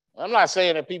 I'm not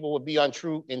saying that people would be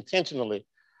untrue intentionally,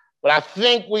 but I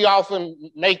think we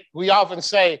often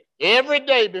say every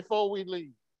day before we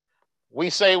leave, we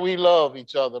say we love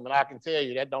each other, but I can tell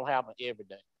you that don't happen every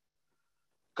day.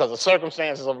 Because the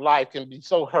circumstances of life can be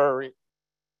so hurried.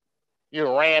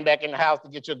 You ran back in the house to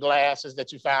get your glasses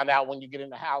that you found out when you get in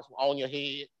the house on your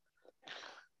head.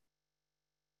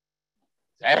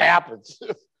 That happens.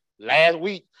 Last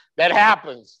week, that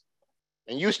happens.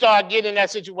 And you start getting in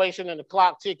that situation and the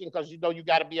clock ticking because you know you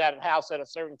got to be out of the house at a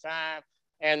certain time.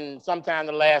 And sometimes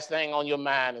the last thing on your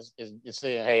mind is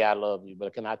saying, hey, I love you.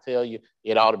 But can I tell you,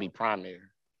 it ought to be primary.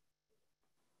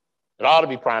 It ought to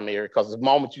be primary because the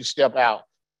moment you step out,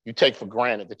 you take for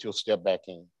granted that you'll step back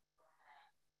in.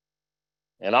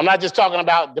 And I'm not just talking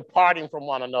about departing from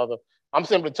one another. I'm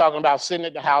simply talking about sitting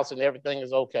at the house and everything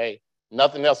is okay.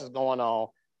 Nothing else is going on.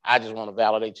 I just want to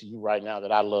validate to you right now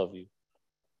that I love you.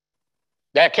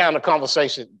 That kind of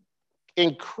conversation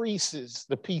increases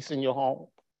the peace in your home.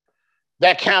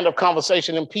 That kind of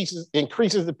conversation increases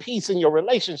the peace in your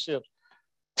relationships.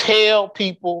 Tell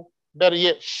people, better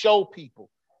yet, show people.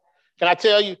 Can I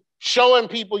tell you, showing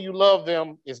people you love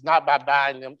them is not by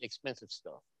buying them expensive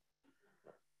stuff.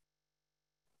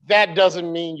 That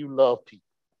doesn't mean you love people.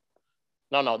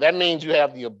 No, that means you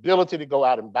have the ability to go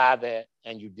out and buy that,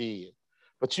 and you did.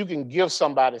 But you can give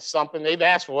somebody something they've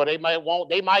asked for, they might want,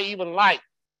 they might even like,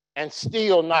 and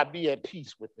still not be at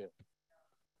peace with them.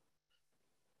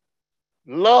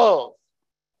 Love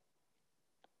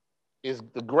is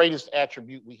the greatest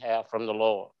attribute we have from the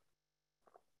Lord.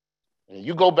 And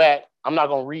you go back, I'm not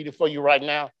going to read it for you right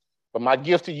now, but my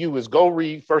gift to you is go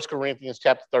read 1 Corinthians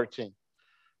chapter 13.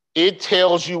 It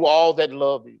tells you all that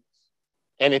love is,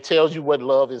 and it tells you what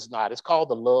love is not. It's called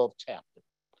the love chapter.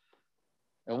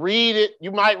 And read it.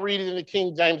 You might read it in the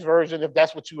King James Version if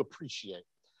that's what you appreciate.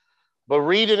 But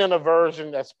read it in a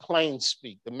version that's plain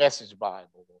speak, the Message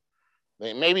Bible,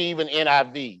 maybe even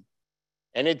NIV.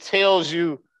 And it tells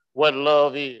you what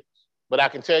love is. But I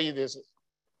can tell you this,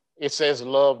 it says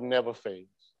love never fails.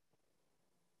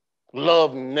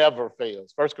 Love never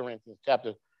fails. 1 Corinthians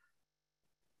chapter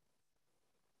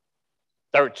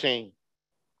 13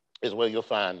 is where you'll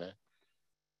find that.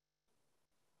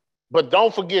 But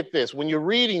don't forget this, when you're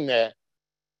reading that,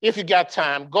 if you got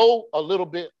time, go a little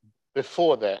bit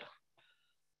before that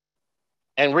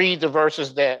and read the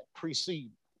verses that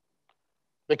precede.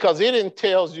 Because it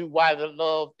tells you why the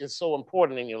love is so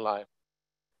important in your life.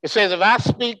 It says, if I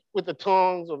speak with the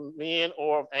tongues of men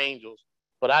or of angels,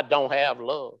 but I don't have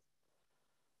love,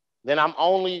 then I'm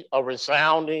only a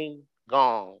resounding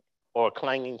gong or a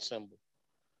clanging cymbal.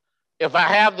 If I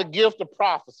have the gift of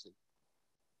prophecy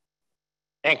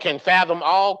and can fathom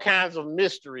all kinds of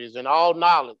mysteries and all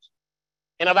knowledge,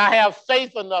 and if I have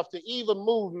faith enough to even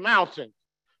move mountains,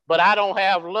 but I don't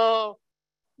have love,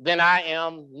 then I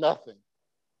am nothing.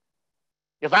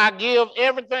 If I give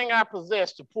everything I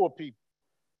possess to poor people,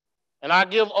 and I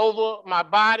give over my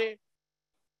body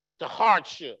to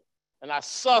hardship, and I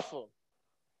suffer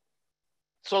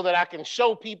so that I can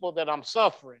show people that I'm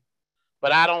suffering,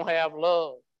 but I don't have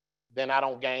love, then I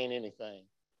don't gain anything.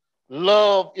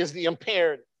 Love is the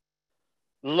imperative.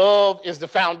 Love is the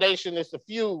foundation, it's the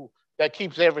fuel that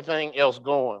keeps everything else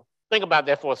going. Think about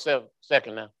that for a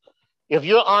second now. If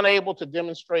you're unable to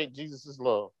demonstrate Jesus'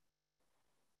 love,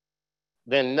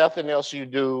 then nothing else you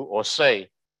do or say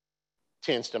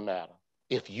tends to matter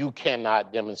if you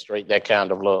cannot demonstrate that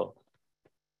kind of love.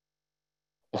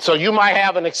 So you might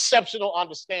have an exceptional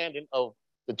understanding of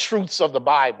the truths of the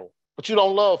Bible, but you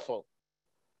don't love folk.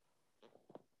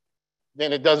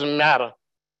 Then it doesn't matter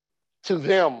to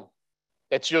them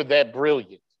that you're that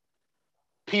brilliant.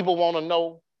 People want to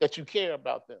know that you care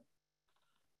about them.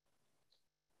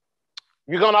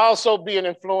 You're going to also be an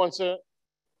influencer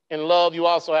in love. You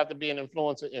also have to be an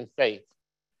influencer in faith.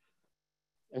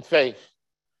 In faith.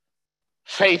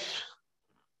 Faith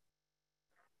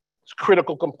is a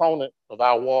critical component of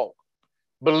our walk.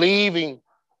 Believing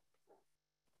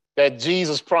that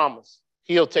Jesus promised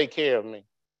he'll take care of me.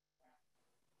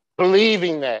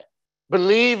 Believing that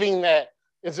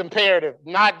is imperative,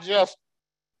 not just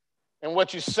in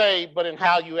what you say, but in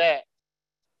how you act.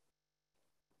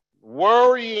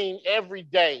 Worrying every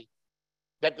day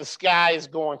that the sky is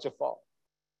going to fall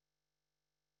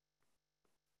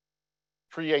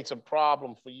creates a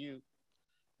problem for you,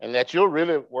 and that you'll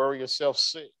really worry yourself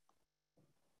sick.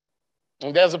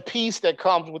 And there's a peace that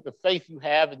comes with the faith you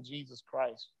have in Jesus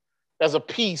Christ. There's a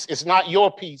peace. It's not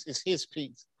your peace, it's his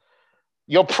peace.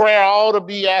 Your prayer ought to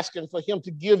be asking for him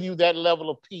to give you that level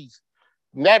of peace.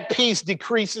 And that peace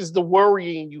decreases the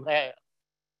worrying you have.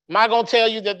 Am I going to tell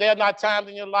you that there are not times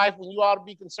in your life when you ought to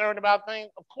be concerned about things?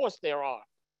 Of course there are.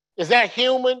 Is that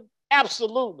human?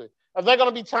 Absolutely. Are there going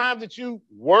to be times that you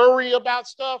worry about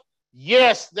stuff?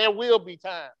 Yes, there will be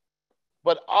times.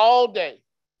 But all day,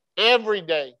 every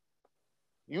day,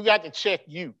 you got to check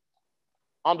you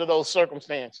under those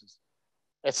circumstances.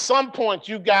 At some point,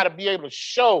 you got to be able to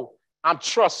show I'm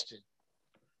trusting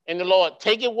in the Lord.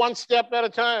 Take it one step at a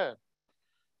time.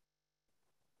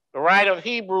 The writer of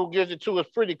Hebrew gives it to us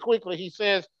pretty quickly. He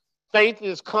says, faith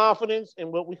is confidence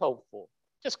in what we hope for.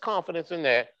 Just confidence in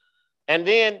that. And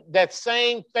then that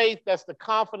same faith that's the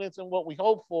confidence in what we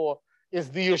hope for is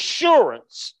the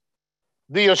assurance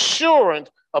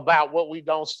about what we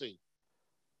don't see.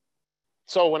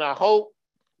 So when I hope,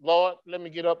 Lord, let me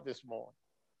get up this morning.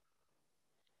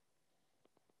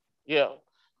 Yeah,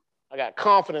 I got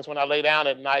confidence when I lay down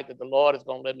at night that the Lord is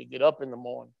going to let me get up in the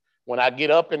morning. When I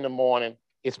get up in the morning,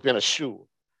 it's been assured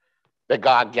that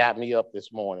God got me up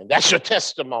this morning. That's your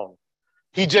testimony.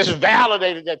 He just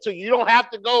validated that to you. You don't have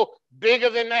to go bigger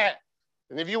than that.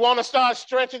 And if you want to start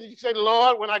stretching, you say,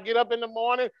 Lord, when I get up in the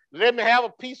morning, let me have a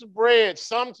piece of bread,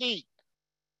 some to eat.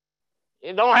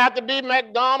 It don't have to be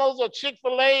McDonald's or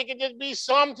Chick-fil-A. It can just be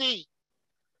some to eat.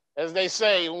 As they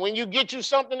say, when you get you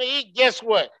something to eat, guess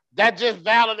what? That just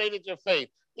validated your faith.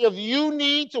 If you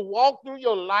need to walk through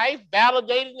your life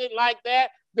validating it like that,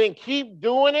 then keep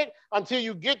doing it until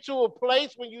you get to a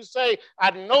place when you say,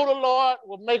 I know the Lord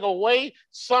will make a way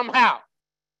somehow.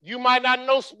 You might not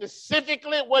know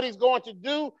specifically what he's going to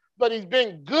do, but he's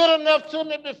been good enough to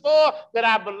me before that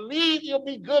I believe he'll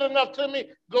be good enough to me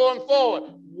going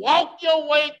forward. Walk your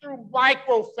way through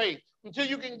micro faith until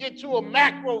you can get to a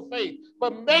macro faith.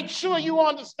 But make sure you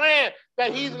understand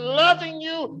that he's loving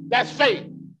you. That's faith.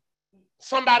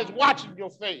 Somebody's watching your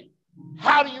faith.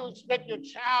 How do you expect your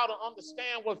child to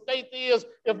understand what faith is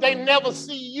if they never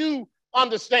see you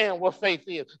understand what faith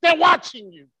is? They're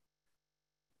watching you.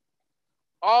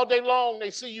 All day long, they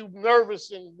see you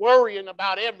nervous and worrying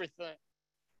about everything.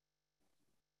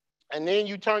 And then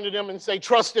you turn to them and say,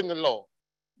 trust in the Lord.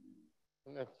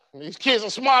 And these kids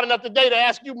are smart enough today to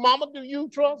ask you, Mama, do you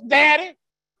trust? Daddy,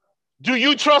 do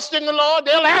you trust in the Lord?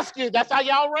 They'll ask you. That's how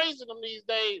y'all raising them these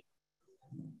days.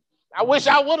 I wish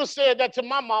I would have said that to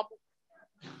my mama.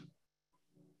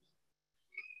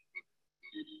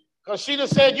 Because she'd have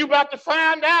said, you about to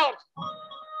find out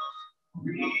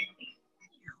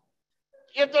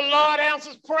if the Lord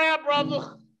answers prayer,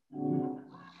 brother.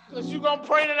 Because you're going to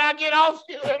pray that I get off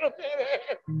you in a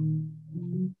minute.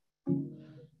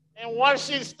 And once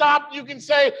she stopped, you can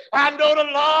say, I know the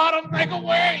Lord will make a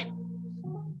way.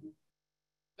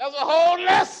 There's a whole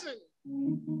lesson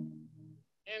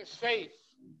in faith.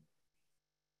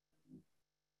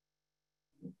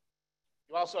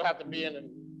 You also have to be an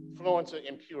influencer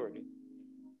in purity.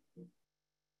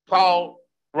 Paul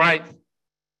writes,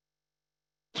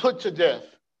 put to death,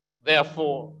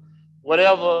 therefore,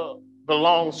 whatever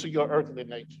belongs to your earthly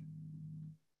nature.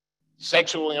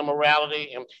 Sexual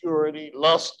immorality, impurity,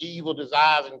 lust, evil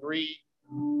desires, and greed,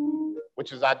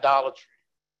 which is idolatry.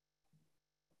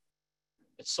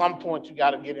 At some point, you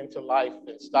got to get into life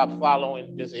and stop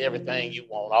following just everything you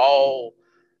want. All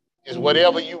is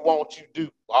whatever you want, you do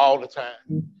all the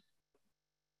time.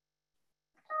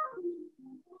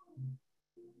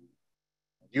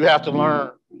 You have to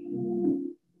learn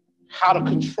how to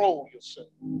control yourself,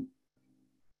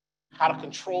 how to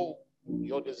control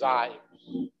your desires.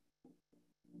 You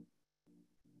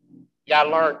got to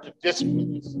learn to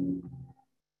discipline yourself.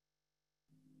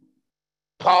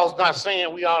 Paul's not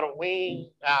saying we ought to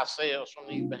wean ourselves from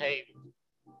these behaviors.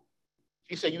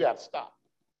 He said you got to stop.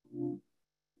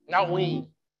 Not wean,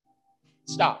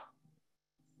 stop.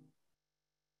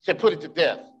 He said put it to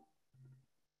death.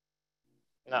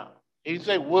 No, he didn't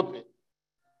say whoop it,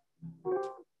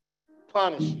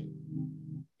 punish it.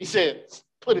 He said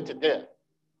put it to death.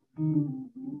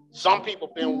 Some people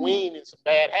have been weaning some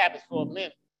bad habits for a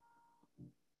minute.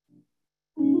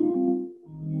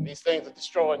 These things are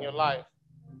destroying your life.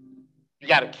 You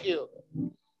got to kill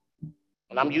them.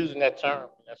 And I'm using that term.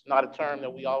 That's not a term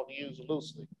that we all use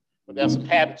loosely. But there's some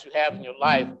habits you have in your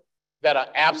life that are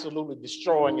absolutely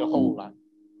destroying your whole life.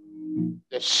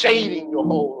 They're shading your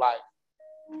whole life.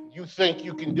 You think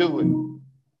you can do it.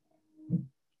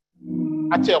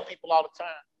 I tell people all the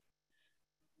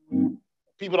time,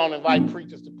 people don't invite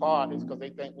preachers to parties because they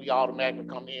think we automatically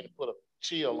come in and put a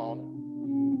chill on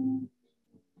them.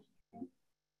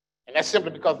 And that's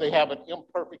simply because they have an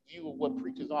imperfect view of what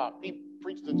preachers are.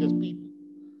 Preachers are just people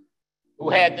who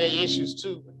had their issues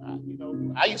too.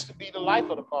 I used to be the life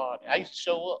of the party. I used to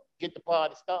show up, get the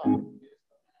party started.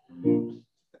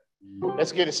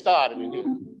 Let's get it started in here.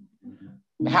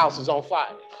 The house is on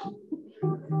fire.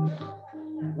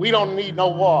 We don't need no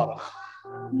water.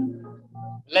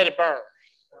 Let it burn.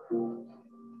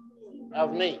 That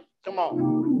was me. Come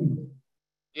on.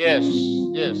 Yes.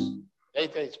 They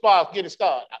say, Sparks, get it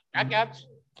started. I got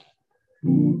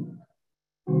you.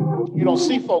 You don't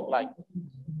see folk like that.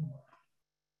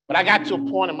 But I got to a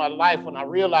point in my life when I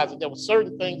realized that there were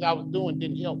certain things I was doing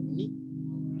didn't help me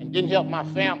and didn't help my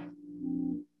family.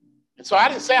 And so I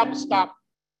didn't say I would stop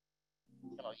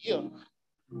in a year.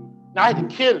 Now I had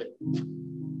to kill it.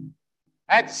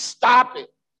 I had to stop it.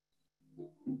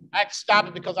 I had to stop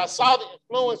it because I saw the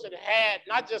influence that it had,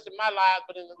 not just in my life,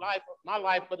 but in the life of my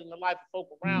life, but in the life of folk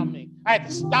around me. I had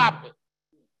to stop it.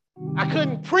 I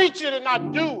couldn't preach it and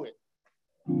not do it.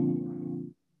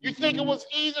 You think it was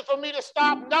easy for me to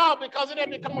stop? No, because it had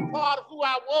become a part of who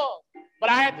I was. But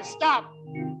I had to stop.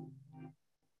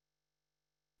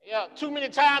 Yeah, too many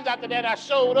times after that I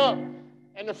showed up,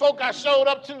 and the folk I showed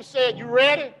up to said, "You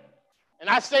ready?" And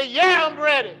I say, "Yeah, I'm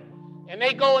ready." And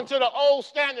they go into the old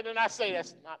standard, and I say,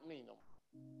 "That's not me no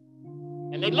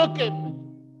more." And they look at me,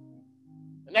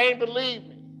 and they ain't believe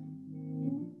me.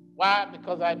 Why?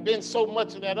 Because I've been so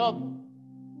much of that other.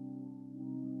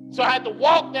 So I had to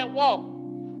walk that walk.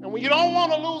 And when you don't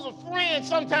want to lose a friend,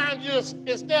 sometimes you just,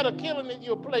 instead of killing it,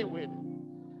 you'll play with it.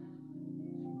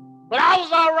 But I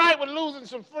was all right with losing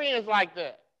some friends like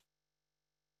that.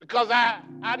 Because I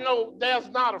know there's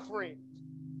not a friend.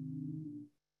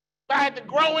 But I had to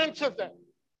grow into that.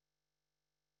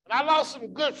 And I lost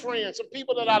some good friends, some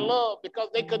people that I loved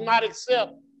because they could not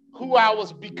accept who I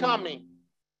was becoming.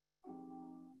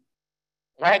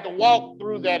 I had to walk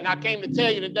through that. And I came to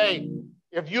tell you today,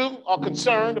 if you are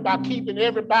concerned about keeping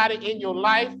everybody in your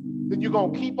life, then you're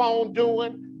going to keep on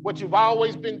doing what you've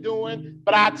always been doing.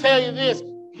 But I tell you this,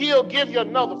 he'll give you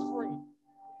another friend.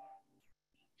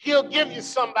 He'll give you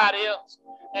somebody else.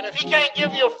 And if he can't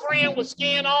give you a friend with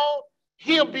skin on,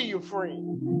 he'll be your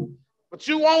friend. But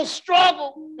you won't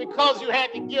struggle because you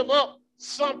had to give up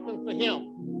something for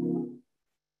him.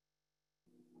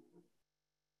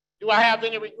 Do I have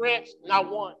any regrets?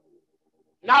 Not one.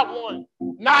 Not one.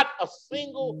 Not a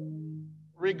single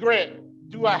regret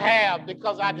do I have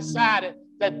because I decided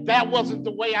that that wasn't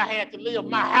the way I had to live.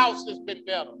 My house has been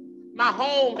better. My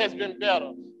home has been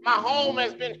better. My home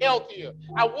has been healthier.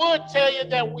 I would tell you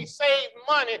that we saved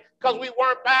money because we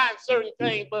weren't buying certain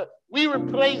things, but we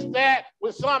replaced that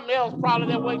with something else probably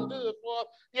that wasn't good for us.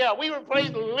 Yeah, we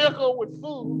replaced liquor with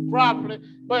food probably,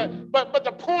 but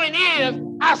the point is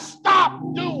I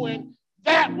stopped doing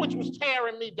that which was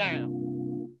tearing me down.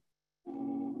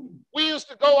 We used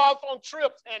to go off on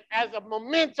trips, and as a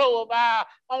memento of our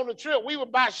on the trip, we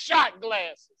would buy shot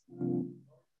glasses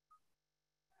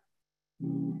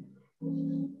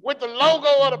with the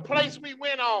logo of the place we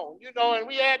went on, you know, and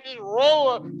we had this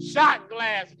row of shot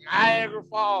glasses, Niagara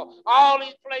Falls, all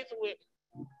these places with.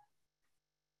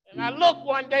 And I looked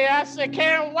one day, I said,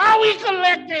 "Karen, why are we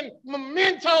collecting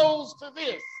mementos to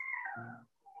this?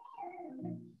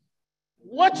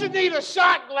 What you need a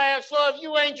shot glass for if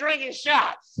you ain't drinking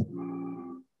shots?"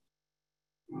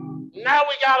 Now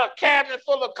we got a cabinet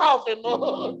full of coffee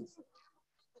mugs.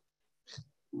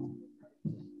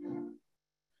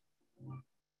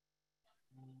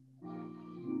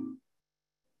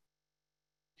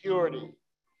 Purity.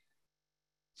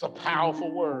 It's a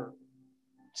powerful word.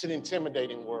 It's an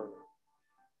intimidating word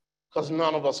because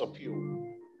none of us are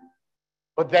pure.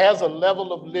 But there's a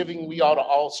level of living we ought to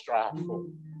all strive for.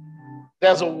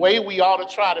 There's a way we ought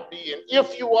to try to be. And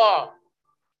if you are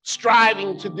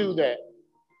striving to do that,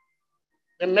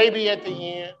 then maybe at the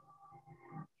end,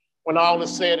 when all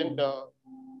is said and done,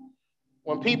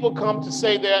 when people come to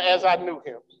say they're as I knew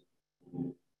him,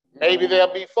 maybe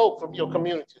there'll be folk from your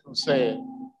community who said,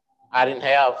 "I didn't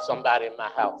have somebody in my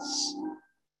house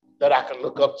that I could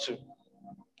look up to.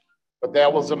 But there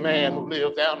was a man who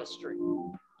lived down the street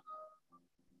who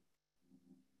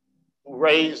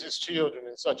raised his children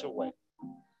in such a way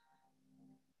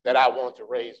that I want to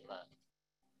raise mine.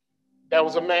 There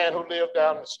was a man who lived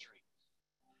down the street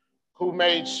who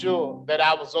made sure that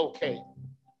I was okay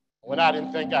when I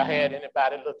didn't think I had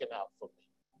anybody looking out for me.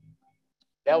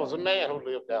 There was a man who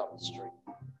lived down the street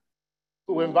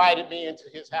who invited me into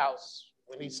his house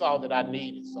when he saw that I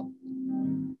needed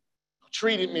something, who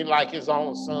treated me like his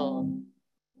own son,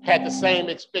 had the same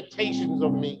expectations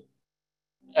of me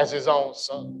as his own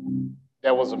son.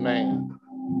 There was a man.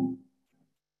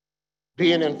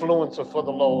 Be an influencer for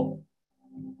the Lord.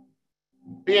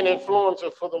 Be an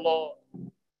influencer for the Lord.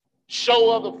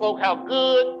 Show other folk how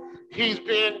good he's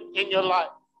been in your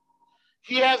life.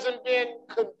 He hasn't been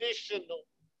conditional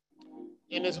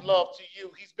in his love to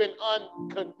you. He's been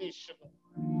unconditional.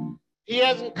 He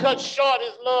hasn't cut short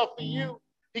his love for you.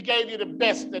 He gave you the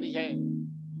best that he had.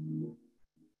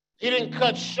 He didn't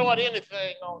cut short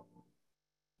anything on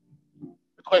you.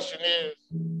 The question is,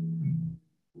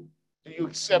 do you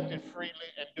accept it freely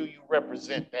and do you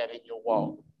represent that in your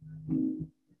walk?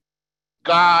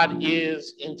 God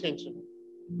is intentional.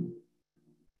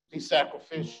 He's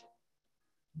sacrificial.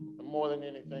 And more than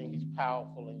anything, he's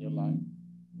powerful in your life.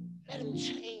 Let him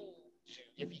change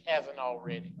you if he hasn't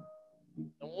already. And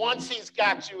once he's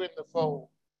got you in the fold,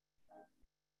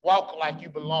 walk like you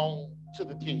belong to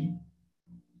the king.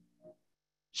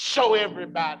 Show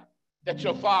everybody that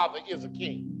your father is a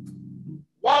king.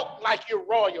 Walk like you're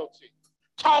royalty.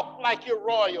 Talk like you're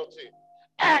royalty.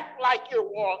 Act like you're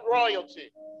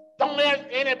royalty. Don't let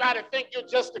anybody think you're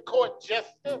just a court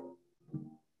jester.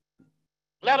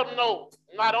 Let them know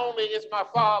not only is my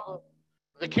father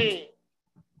the king,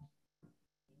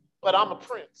 but I'm a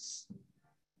prince.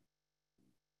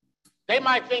 They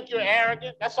might think you're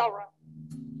arrogant. That's all right.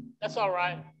 That's all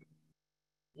right.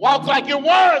 Walk like you're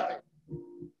worthy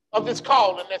of this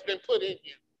calling that's been put in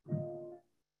you.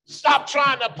 Stop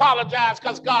trying to apologize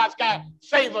because God's got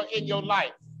favor in your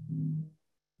life.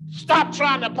 Stop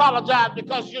trying to apologize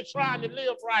because you're trying to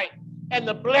live right and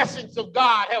the blessings of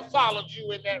God have followed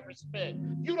you in that respect.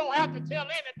 You don't have to tell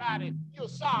anybody you're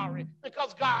sorry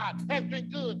because God has been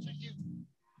good to you.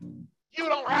 You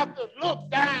don't have to look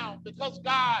down because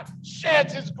God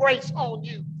sheds his grace on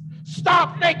you.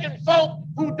 Stop making folk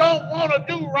who don't want to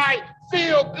do right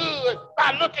feel good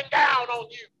by looking down on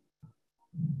you.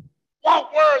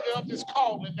 Walk worthy of this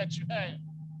calling that you have.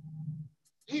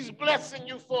 He's blessing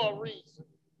you for a reason.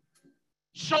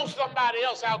 Show somebody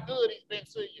else how good he's been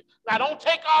to you. Now, don't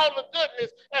take all the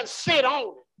goodness and sit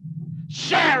on it.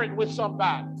 Share it with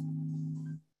somebody.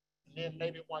 And then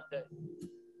maybe one day,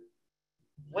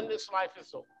 when this life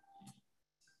is over,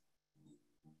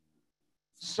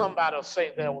 somebody will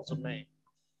say there was a man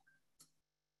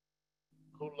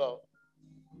who loved me.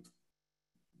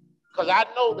 Because I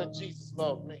know that Jesus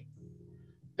loved me.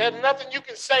 There's nothing you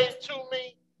can say to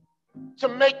me to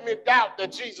make me doubt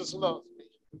that Jesus loves me.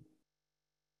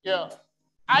 Yeah.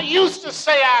 I used to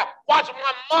say I watched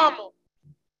my mama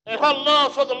and her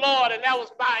love for the Lord, and that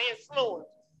was my influence.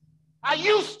 I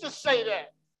used to say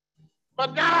that.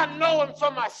 But now I know him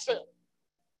for myself.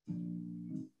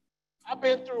 I've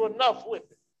been through enough with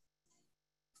it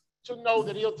to know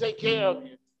that he'll take care of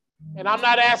you. And I'm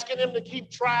not asking him to keep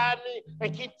trying me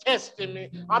and keep testing me.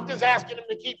 I'm just asking him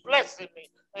to keep blessing me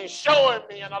and showing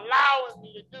me and allowing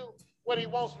me to do what he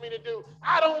wants me to do.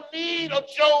 I don't need a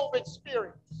Job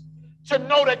experience to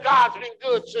know that God's been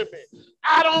good to me.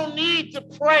 I don't need to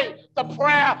pray the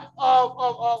prayer of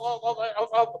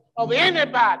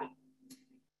anybody.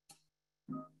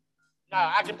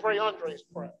 Now, I can pray Andre's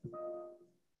prayer.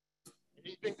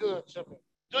 He's been good to me.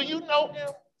 Do you know him?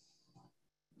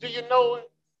 Do you know him?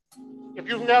 If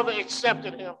you've never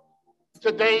accepted him,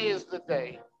 today is the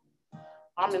day.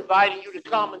 I'm inviting you to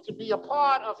come and to be a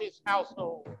part of his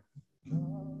household.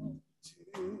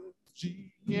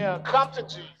 Yeah, come to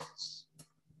Jesus.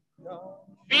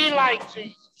 Be like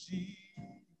Jesus.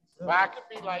 If I could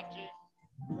be like Jesus.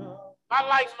 Not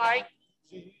like Mike.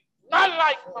 Not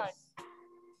like Mike.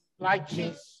 Like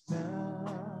Jesus.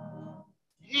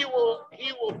 He will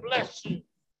bless you.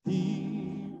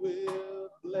 He will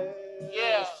bless.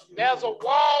 Yeah, there's a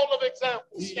wall of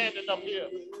examples standing up here.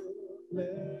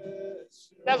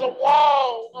 There's a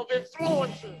wall of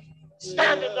influences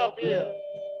standing up here.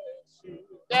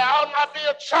 There ought not be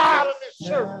a child in this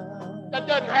church that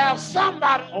doesn't have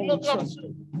somebody to look up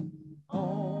to.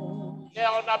 There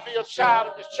ought not be a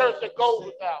child in this church that goes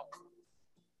without.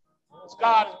 Because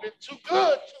God has been too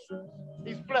good to us.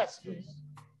 He's blessed us.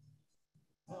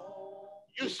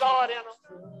 You saw it in them.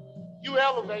 You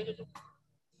elevated them.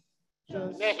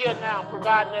 They're here now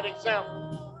providing that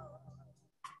example.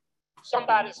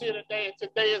 Somebody's here today, and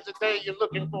today is the day you're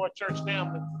looking for a church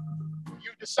family.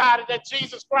 You decided that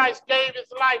Jesus Christ gave his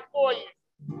life for you.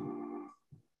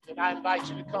 And I invite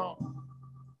you to come.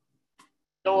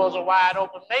 Doors are wide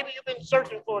open. Maybe you've been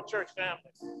searching for a church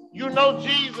family. You know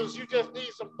Jesus, you just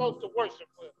need some folks to worship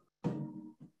with.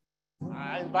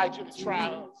 I invite you to try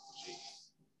us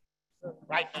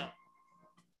right now.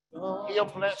 He'll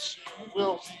bless you.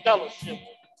 We'll fellowship.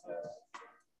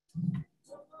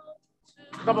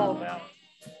 Come on now.